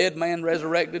believe the dead man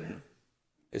resurrected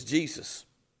is Jesus.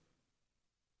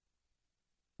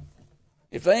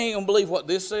 If they ain't going to believe what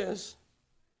this says,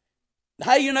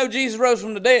 how you know Jesus rose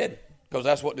from the dead? Because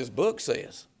that's what this book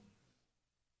says.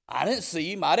 I didn't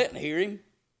see him. I didn't hear him.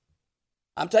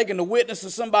 I'm taking the witness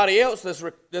of somebody else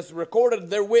that's recorded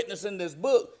their witness in this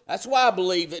book. That's why I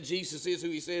believe that Jesus is who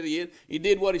he said he is. He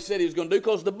did what he said he was going to do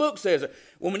because the book says it.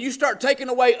 When you start taking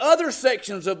away other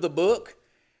sections of the book,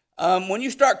 when you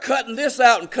start cutting this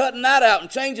out and cutting that out and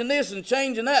changing this and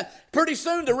changing that, pretty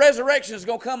soon the resurrection is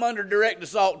going to come under direct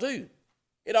assault too.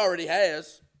 It already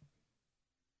has.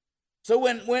 So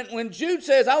when Jude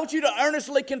says, I want you to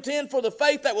earnestly contend for the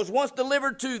faith that was once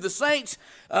delivered to the saints,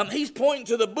 he's pointing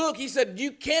to the book. He said,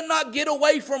 you cannot get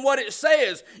away from what it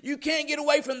says. You can't get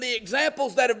away from the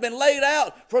examples that have been laid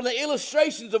out, from the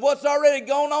illustrations of what's already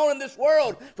going on in this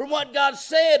world, from what God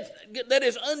said that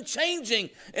is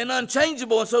unchanging and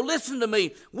unchangeable. And so listen to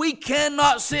me. We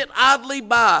cannot sit idly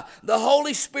by. The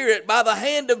Holy Spirit, by the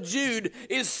hand of Jude,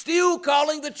 is still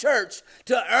calling the church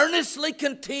to earnestly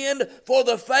contend for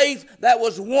the faith that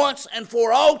was once and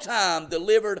for all time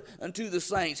delivered unto the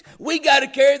saints. We got to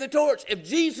carry the torch. If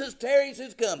Jesus tarries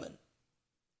his coming,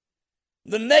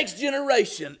 the next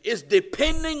generation is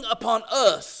depending upon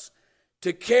us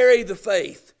to carry the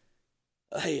faith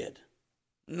ahead.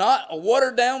 Not a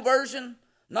watered down version,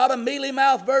 not a mealy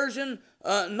mouth version,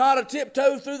 not a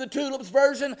tiptoe through the tulips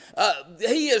version.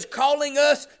 He is calling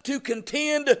us to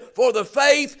contend for the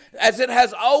faith as it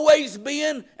has always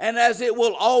been and as it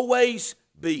will always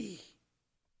be.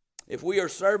 If we are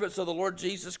servants of the Lord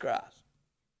Jesus Christ,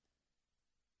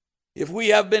 if we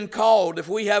have been called, if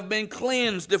we have been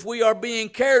cleansed, if we are being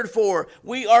cared for,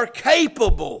 we are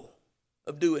capable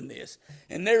of doing this.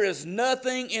 And there is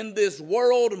nothing in this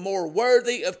world more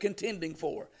worthy of contending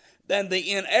for than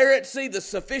the inerrancy, the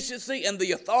sufficiency, and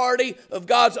the authority of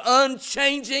God's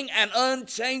unchanging and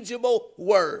unchangeable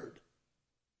word.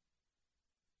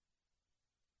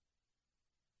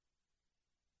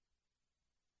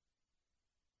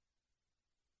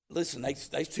 Listen,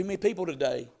 there's too many people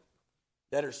today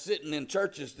that are sitting in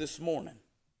churches this morning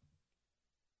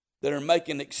that are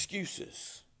making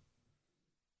excuses.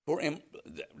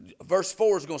 Verse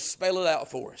 4 is going to spell it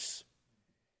out for us.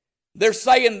 They're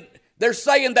saying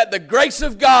that the grace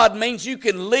of God means you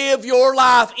can live your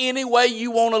life any way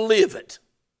you want to live it.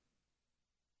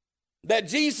 That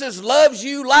Jesus loves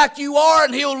you like you are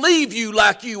and he'll leave you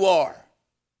like you are.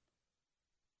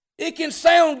 It can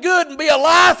sound good and be a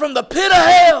lie from the pit of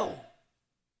hell.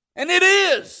 And it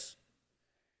is.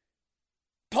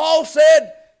 Paul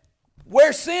said,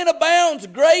 where sin abounds,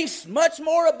 grace much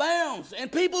more abounds.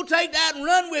 And people take that and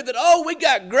run with it. Oh, we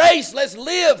got grace. Let's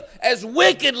live as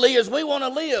wickedly as we want to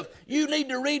live. You need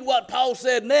to read what Paul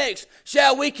said next.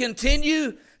 Shall we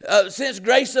continue, since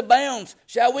grace abounds,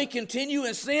 shall we continue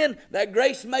in sin that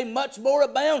grace may much more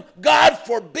abound? God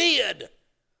forbid.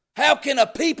 How can a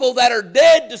people that are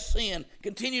dead to sin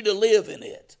continue to live in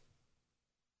it?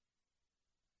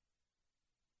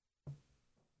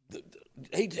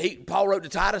 Paul wrote to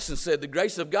Titus and said, the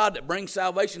grace of God that brings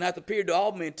salvation hath appeared to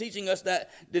all men, teaching us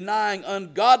that denying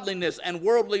ungodliness and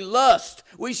worldly lust,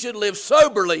 we should live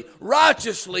soberly,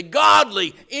 righteously,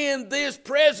 godly in this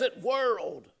present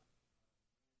world.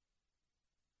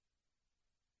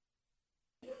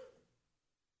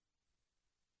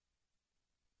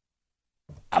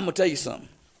 I'm going to tell you something.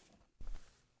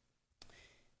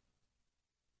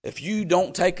 If you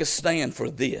don't take a stand for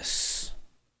this,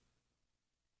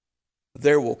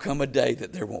 there will come a day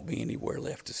that there won't be anywhere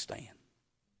left to stand.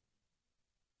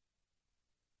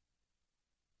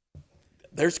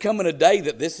 there's coming a day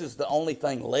that this is the only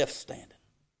thing left standing.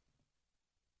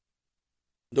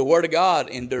 The Word of God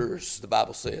endures, the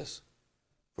Bible says,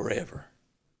 forever.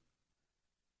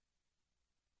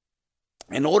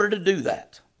 In order to do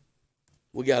that,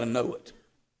 we got to know it.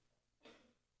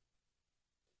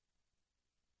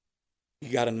 You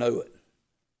got to know it.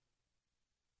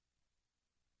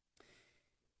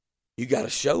 You got to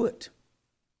show it.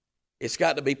 It's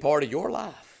got to be part of your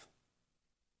life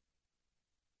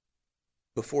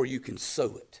before you can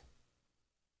sow it.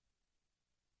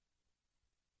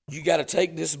 You got to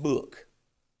take this book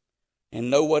and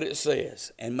know what it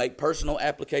says and make personal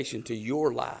application to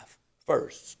your life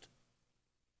first.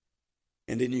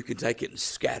 And then you can take it and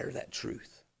scatter that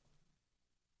truth.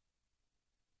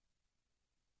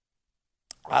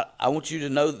 I want you to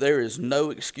know that there is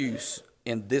no excuse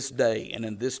in this day and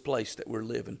in this place that we're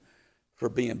living for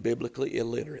being biblically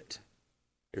illiterate.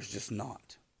 There's just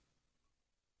not.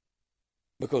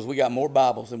 Because we got more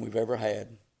Bibles than we've ever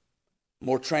had.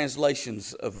 More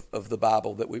translations of the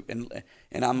Bible that we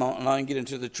and I'm not going to get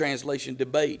into the translation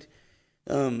debate.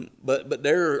 But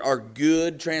there are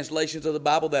good translations of the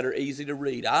Bible that are easy to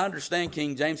read. I understand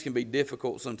King James can be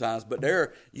difficult sometimes, but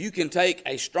you can take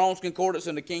a Strong's Concordance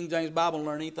in the King James Bible and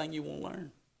learn anything you want to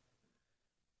learn.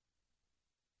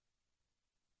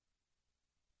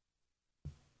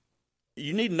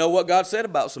 You need to know what God said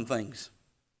about some things.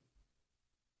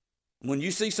 When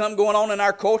you see something going on in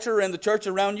our culture and the church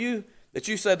around you that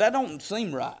you say, that don't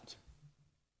seem right.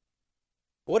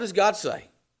 What does God say?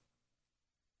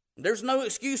 There's no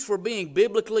excuse for being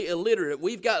biblically illiterate.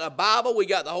 We've got a Bible, we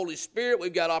got the Holy Spirit,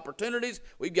 we've got opportunities,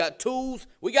 we've got tools,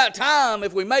 we got time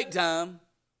if we make time.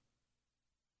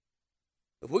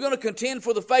 If we're going to contend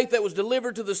for the faith that was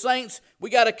delivered to the saints, we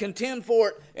got to contend for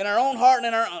it in our own heart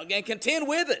and contend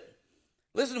with it.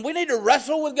 Listen, we need to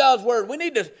wrestle with God's word. We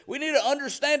need to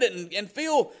understand it and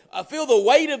feel the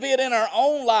weight of it in our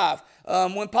own life.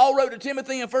 When Paul wrote to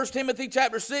Timothy in 1 Timothy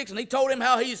chapter 6, and he told him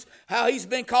how he's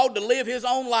been called to live his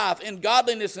own life in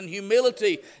godliness and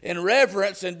humility and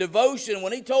reverence and devotion.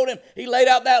 When he told him, he laid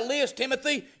out that list,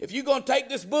 Timothy, if you're going to take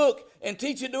this book and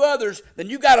teach it to others, then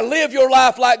you got to live your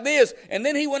life like this. And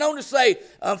then he went on to say,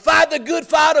 fight the good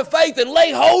fight of faith and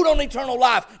lay hold on eternal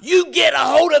life. You get a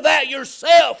hold of that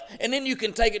yourself, and then you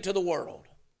can take it to the world.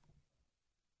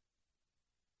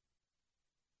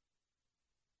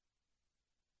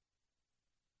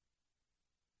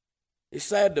 It's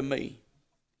sad to me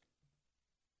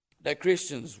that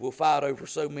Christians will fight over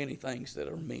so many things that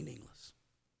are meaningless.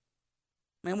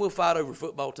 Man, we'll fight over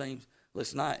football teams.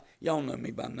 Listen, y'all know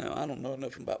me by now. I don't know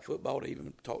enough about football to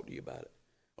even talk to you about it,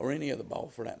 or any other ball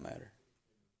for that matter.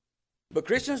 But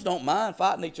Christians don't mind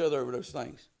fighting each other over those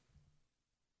things.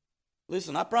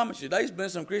 Listen, I promise you, there's been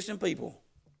some Christian people,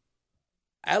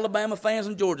 Alabama fans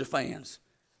and Georgia fans,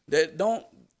 that don't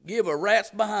give a rat's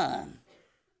behind.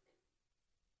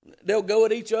 They'll go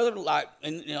at each other like,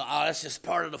 and oh, that's just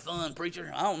part of the fun,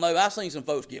 preacher. I don't know. I've seen some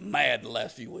folks get mad the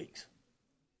last few weeks.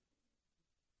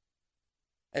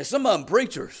 And some of them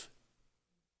preachers.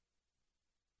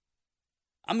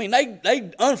 I mean, they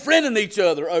unfriending each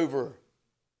other over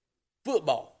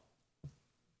football.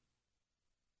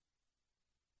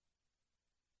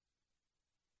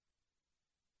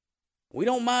 We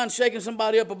don't mind shaking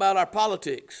somebody up about our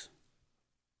politics,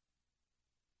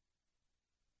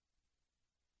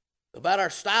 about our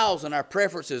styles and our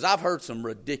preferences. I've heard some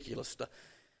ridiculous stuff.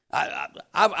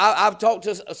 I've talked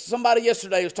to somebody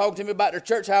yesterday who was talking to me about their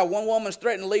church, how one woman's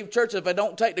threatening to leave church if they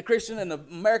don't take the Christian and the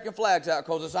American flags out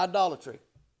because it's idolatry.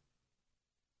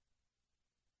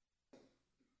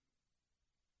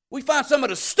 We find some of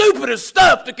the stupidest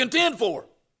stuff to contend for.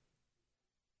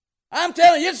 I'm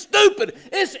telling you, it's stupid.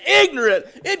 It's ignorant.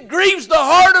 It grieves the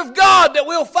heart of God that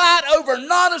we'll fight over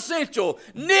non-essential,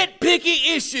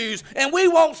 nitpicky issues, and we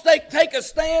won't take a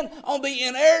stand on the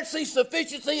inerrancy,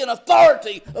 sufficiency, and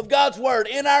authority of God's word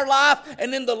in our life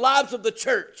and in the lives of the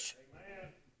church. Amen.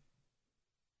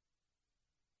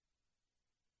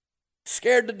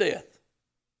 Scared to death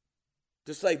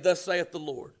to say, "Thus saith the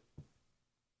Lord."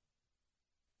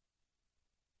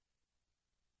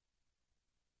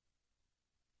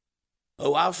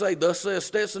 Oh, I'll say, "Thus says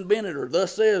Stetson Bennett," or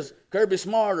 "Thus says Kirby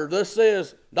Smart," or "Thus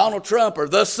says Donald Trump," or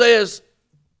 "Thus says."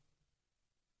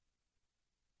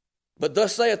 But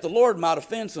 "Thus saith the Lord" might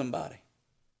offend somebody.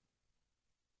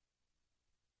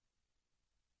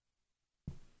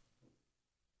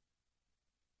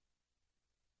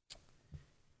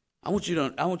 I want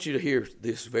you to hear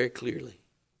this very clearly.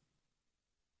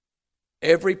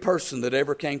 Every person that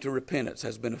ever came to repentance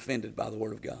has been offended by the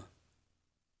Word of God.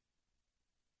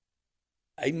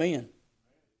 Amen.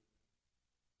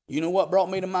 You know what brought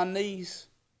me to my knees?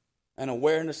 An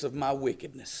awareness of my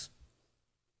wickedness.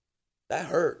 That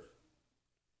hurt.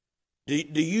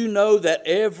 Do you know that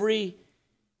every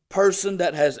person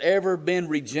that has ever been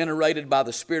regenerated by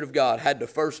the Spirit of God had to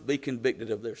first be convicted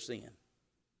of their sin?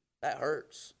 That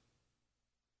hurts.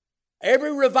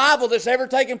 Every revival that's ever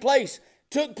taken place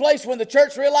took place when the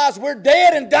church realized we're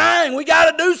dead and dying. We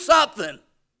got to do something.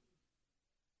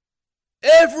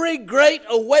 Every great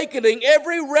awakening,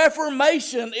 every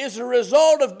reformation is a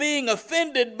result of being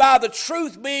offended by the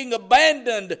truth being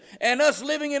abandoned and us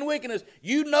living in wickedness.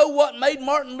 You know what made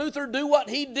Martin Luther do what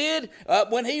he did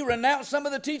when he renounced some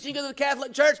of the teaching of the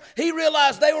Catholic Church? He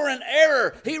realized they were in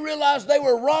error. He realized they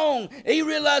were wrong. He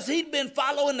realized he'd been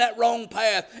following that wrong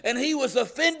path, and he was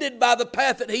offended by the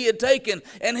path that he had taken,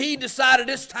 and he decided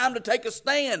it's time to take a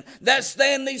stand. That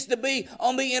stand needs to be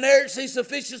on the inerrancy,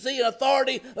 sufficiency, and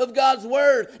authority of God's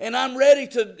Word, and I'm ready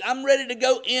to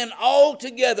go in all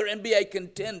together and be a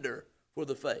contender for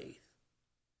the faith.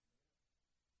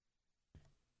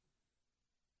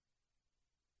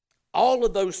 All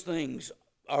of those things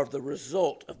are the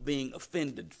result of being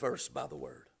offended first by the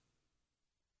Word.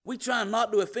 We try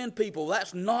not to offend people.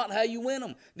 That's not how you win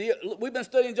them. We've been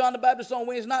studying John the Baptist on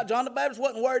Wednesday night. John the Baptist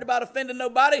wasn't worried about offending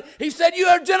nobody. He said, "You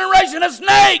are a generation of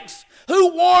snakes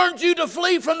who warned you to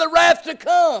flee from the wrath to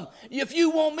come. If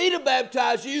you want me to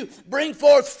baptize you, bring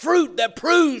forth fruit that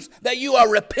proves that you are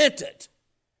repentant."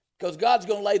 Because God's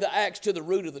going to lay the axe to the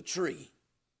root of the tree.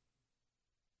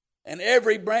 And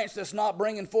every branch that's not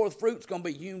bringing forth fruit is going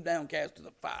to be hewn down, cast to the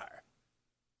fire.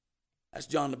 That's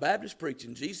John the Baptist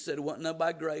preaching. Jesus said it wasn't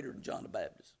nobody greater than John the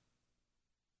Baptist.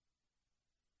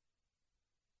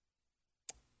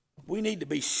 We need to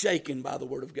be shaken by the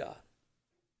Word of God.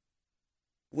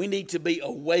 We need to be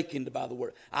awakened by the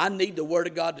Word. I need the Word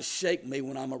of God to shake me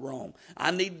when I'm wrong.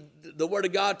 I need the Word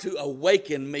of God to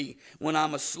awaken me when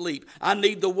I'm asleep. I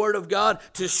need the Word of God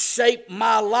to shape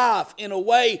my life in a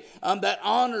way that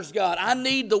honors God. I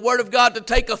need the Word of God to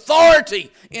take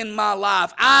authority in my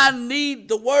life. I need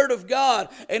the Word of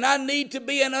God, and I need to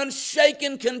be an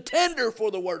unshaken contender for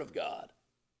the Word of God.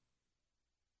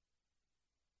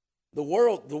 The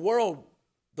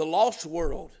lost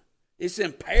world, it's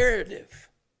imperative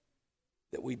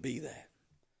that we be that.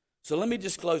 So let me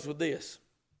just close with this.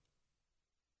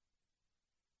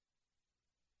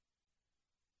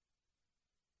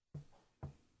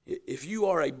 If you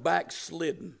are a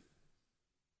backslidden,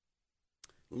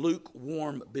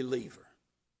 lukewarm believer,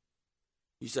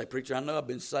 you say, "Preacher, I know I've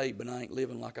been saved, but I ain't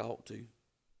living like I ought to.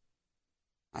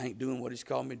 I ain't doing what He's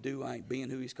called me to do. I ain't being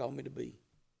who He's called me to be."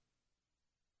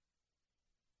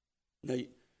 Now,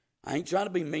 I ain't trying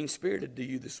to be mean-spirited to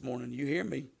you this morning. You hear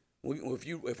me?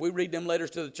 If we read them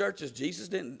letters to the churches, Jesus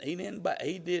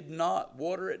he did not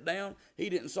water it down. He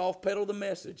didn't soft pedal the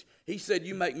message. He said,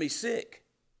 "You make me sick."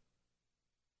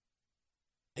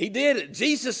 He did it.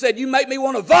 Jesus said, "You make me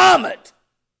want to vomit."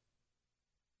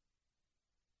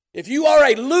 If you are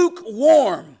a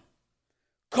lukewarm,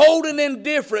 cold and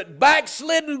indifferent,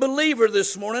 backslidden believer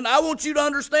this morning, I want you to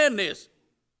understand this.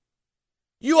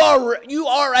 You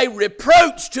are a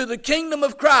reproach to the kingdom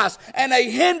of Christ and a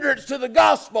hindrance to the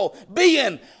gospel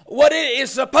being what it is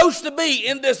supposed to be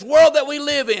in this world that we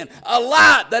live in. A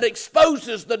light that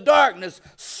exposes the darkness,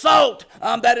 salt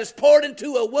that is poured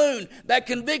into a wound that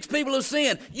convicts people of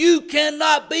sin. You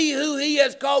cannot be who He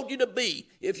has called you to be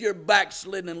if you're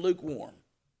backslidden and lukewarm.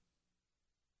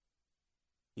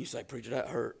 You say, "Preacher, that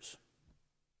hurts."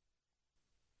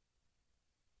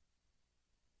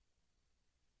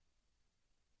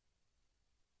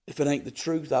 If it ain't the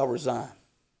truth, I'll resign.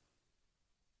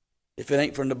 If it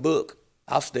ain't from the book,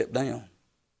 I'll step down.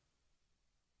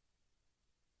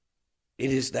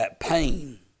 It is that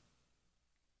pain.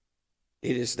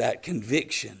 It is that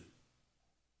conviction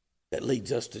that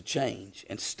leads us to change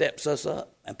and steps us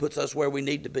up and puts us where we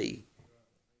need to be.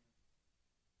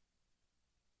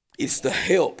 It's the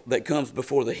help that comes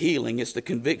before the healing. It's the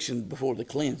conviction before the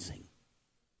cleansing.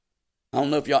 I don't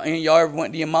know if y'all ever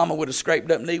went to your mama with a scraped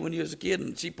up knee when you was a kid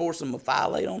and she poured some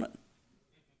methylate on it.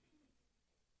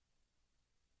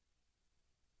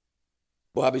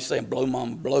 Boy, I'd be saying, "Blow,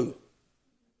 mama, blow.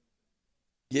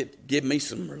 Give me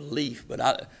some relief."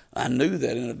 But I knew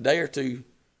that in a day or two,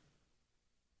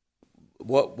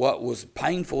 what was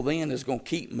painful then is going to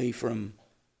keep me from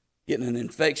getting an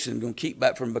infection, going to keep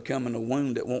that from becoming a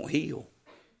wound that won't heal.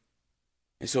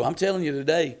 And so I'm telling you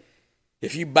today,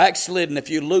 if you backslidden,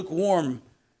 if you lukewarm,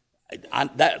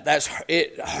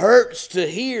 it hurts to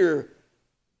hear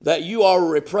that you are a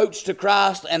reproach to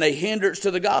Christ and a hindrance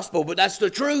to the gospel, but that's the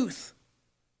truth.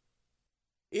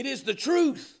 It is the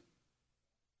truth.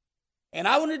 And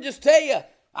I want to just tell you,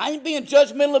 I ain't being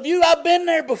judgmental of you. I've been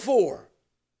there before.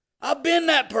 I've been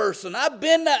that person. I've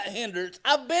been that hindrance.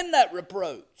 I've been that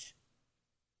reproach.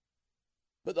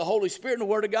 But the Holy Spirit and the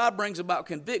Word of God brings about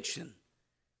conviction.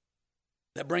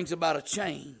 That brings about a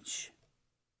change.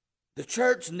 The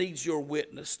church needs your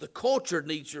witness. The culture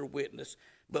needs your witness.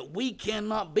 But we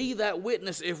cannot be that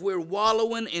witness if we're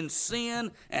wallowing in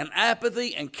sin and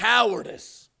apathy and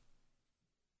cowardice.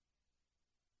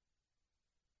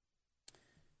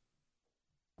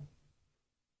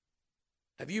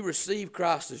 Have you received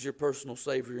Christ as your personal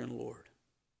Savior and Lord?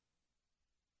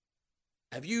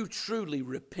 Have you truly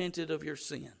repented of your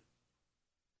sin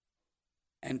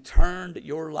and turned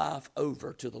your life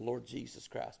over to the Lord Jesus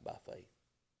Christ by faith?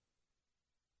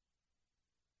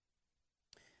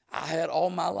 I had all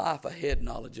my life a head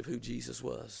knowledge of who Jesus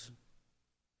was.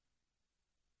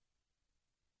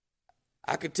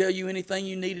 I could tell you anything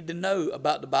you needed to know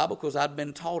about the Bible because I'd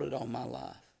been taught it all my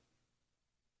life.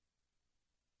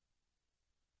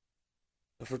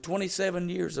 But for 27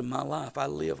 years of my life, I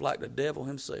lived like the devil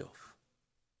himself.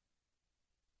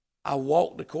 I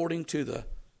walked according to the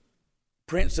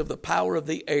prince of the power of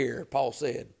the air, Paul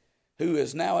said, who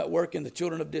is now at work in the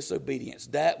children of disobedience.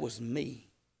 That was me.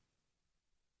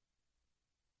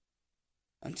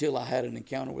 Until I had an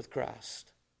encounter with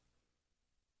Christ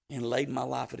and laid my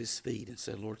life at His feet and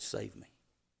said, Lord, save me.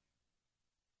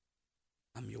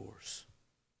 I'm yours.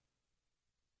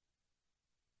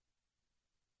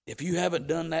 If you haven't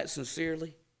done that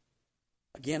sincerely,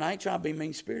 again, I ain't trying to be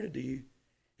mean-spirited to you.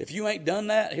 If you ain't done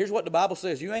that, here's what the Bible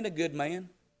says. You ain't a good man.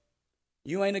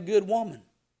 You ain't a good woman.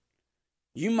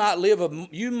 You might live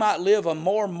a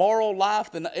more moral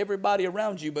life than everybody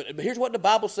around you. But here's what the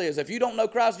Bible says. If you don't know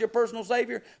Christ as your personal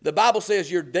Savior, the Bible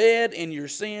says you're dead in your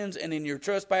sins and in your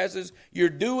trespasses. You're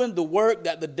doing the work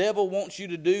that the devil wants you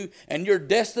to do, and your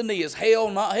destiny is hell,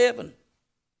 not heaven.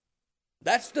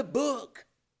 That's the book.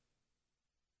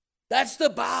 That's the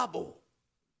Bible.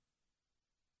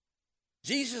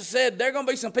 Jesus said there are going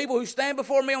to be some people who stand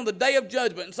before me on the day of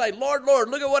judgment and say, Lord, Lord,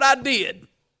 look at what I did.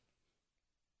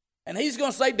 And He's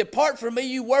going to say, depart from me,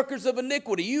 you workers of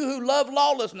iniquity, you who love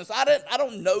lawlessness. I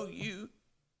don't know you.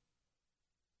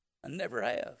 I never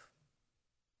have.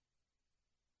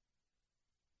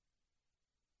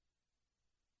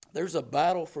 There's a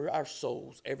battle for our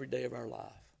souls every day of our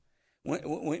life.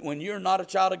 When you're not a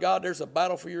child of God, there's a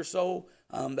battle for your soul.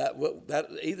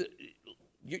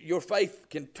 Your faith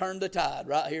can turn the tide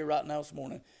right here, right now, this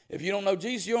morning. If you don't know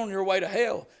Jesus, you're on your way to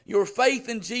hell. Your faith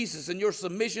in Jesus and your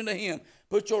submission to Him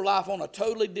put your life on a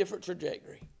totally different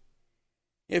trajectory.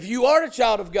 If you are a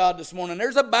child of God this morning,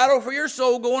 there's a battle for your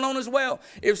soul going on as well.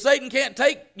 If Satan can't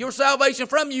take your salvation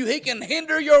from you, he can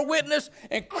hinder your witness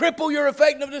and cripple your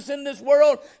effectiveness in this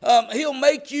world. He'll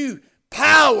make you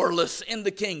powerless in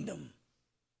the kingdom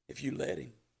if you let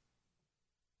him.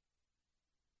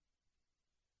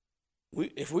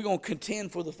 If we're going to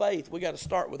contend for the faith, we got to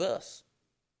start with us.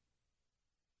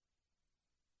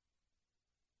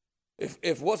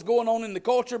 If what's going on in the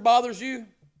culture bothers you,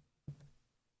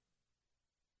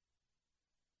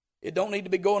 it don't need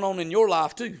to be going on in your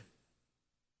life too.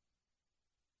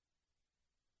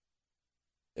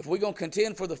 If we're going to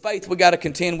contend for the faith, we got to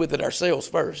contend with it ourselves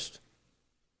first.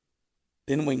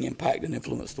 Then we can impact and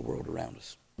influence the world around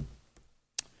us.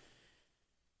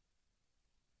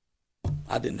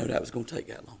 I didn't know that was going to take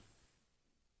that long.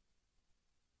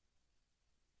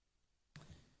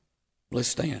 Let's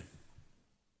stand.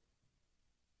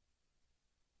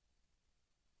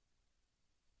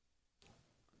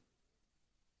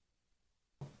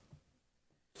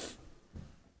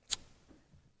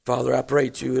 Father, I pray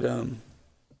that you would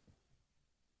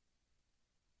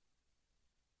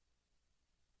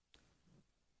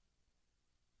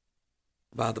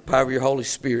by the power of your Holy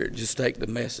Spirit, just take the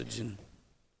message and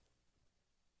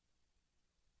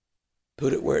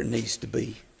put it where it needs to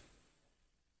be.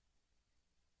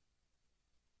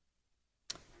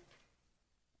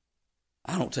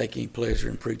 I don't take any pleasure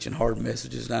in preaching hard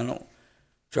messages, and I don't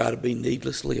try to be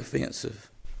needlessly offensive.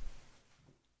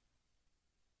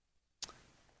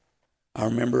 I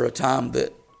remember a time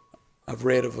that I've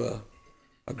read of a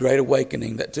great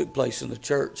awakening that took place in the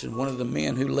church, and one of the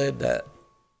men who led that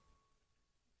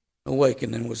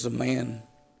awakening was a man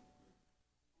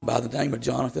by the name of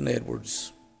Jonathan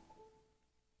Edwards.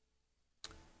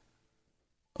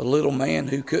 A little man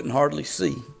who couldn't hardly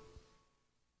see,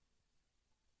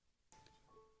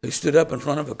 who stood up in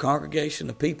front of a congregation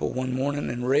of people one morning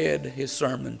and read his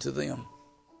sermon to them,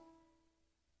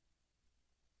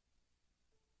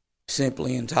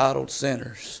 simply entitled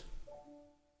Sinners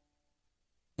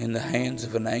in the Hands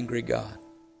of an Angry God.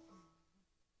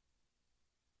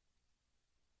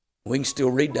 We can still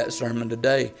read that sermon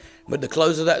today. But at the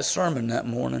close of that sermon that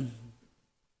morning,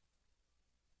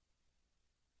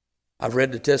 I've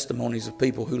read the testimonies of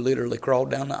people who literally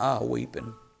crawled down the aisle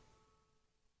weeping.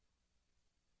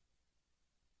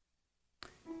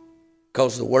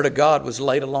 Because the Word of God was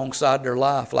laid alongside their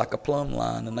life like a plumb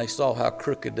line, and they saw how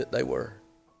crooked that they were.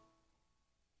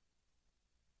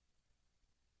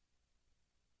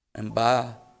 And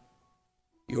by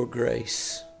your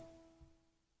grace,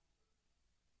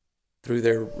 through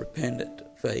their repentant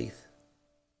faith,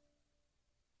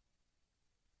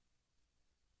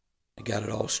 they got it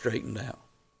all straightened out.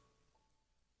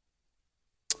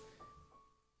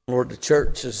 Lord, the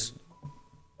church is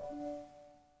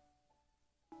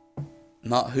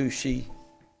not who she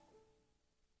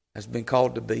has been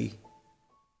called to be,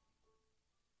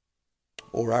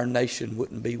 or our nation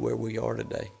wouldn't be where we are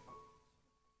today.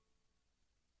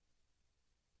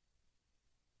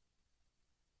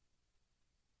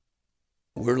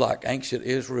 We're like ancient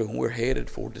Israel, and we're headed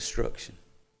for destruction.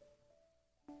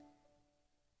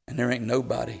 And there ain't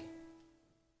nobody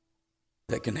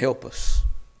that can help us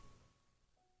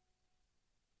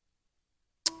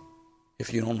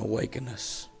if you don't awaken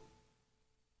us,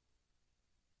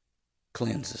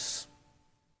 cleanse us,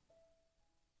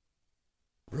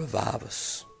 revive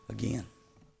us again.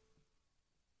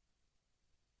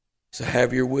 So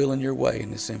have your will and your way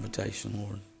in this invitation,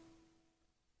 Lord.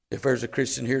 If there's a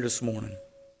Christian here this morning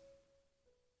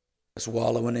that's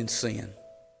wallowing in sin,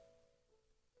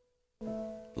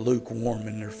 lukewarm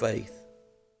in their faith,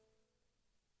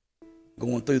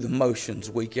 going through the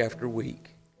motions week after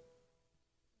week,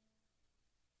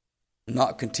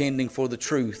 not contending for the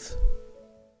truth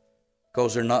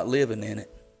because they're not living in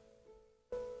it,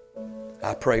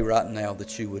 I pray right now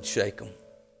that you would shake them,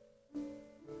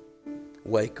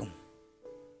 wake them,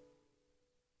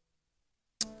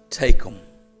 take them,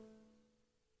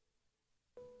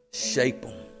 shape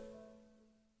them,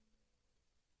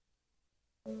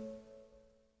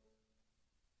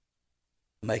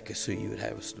 make us who you would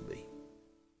have us to be.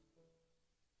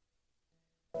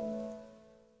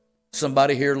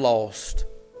 Somebody here lost.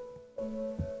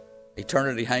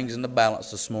 Eternity hangs in the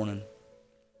balance this morning.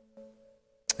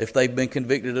 If they've been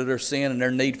convicted of their sin and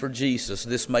their need for Jesus,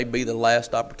 this may be the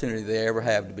last opportunity they ever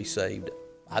have to be saved.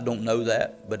 I don't know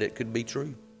that, but it could be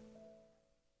true.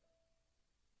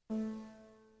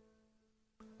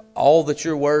 All that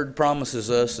your word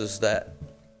promises us is that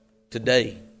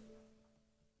today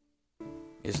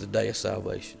is the day of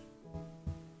salvation.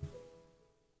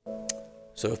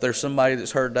 So if there's somebody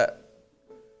that's heard that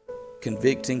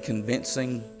convicting,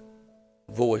 convincing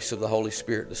voice of the Holy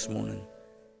Spirit this morning,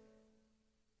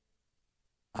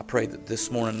 I pray that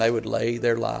this morning they would lay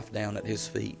their life down at His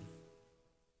feet,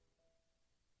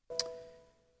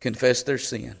 confess their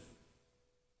sin,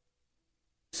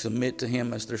 submit to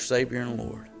Him as their Savior and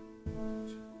Lord,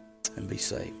 and be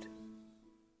saved.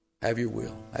 Have your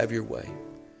will, have your way,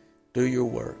 do your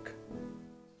work.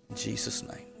 In Jesus'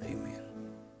 name, amen.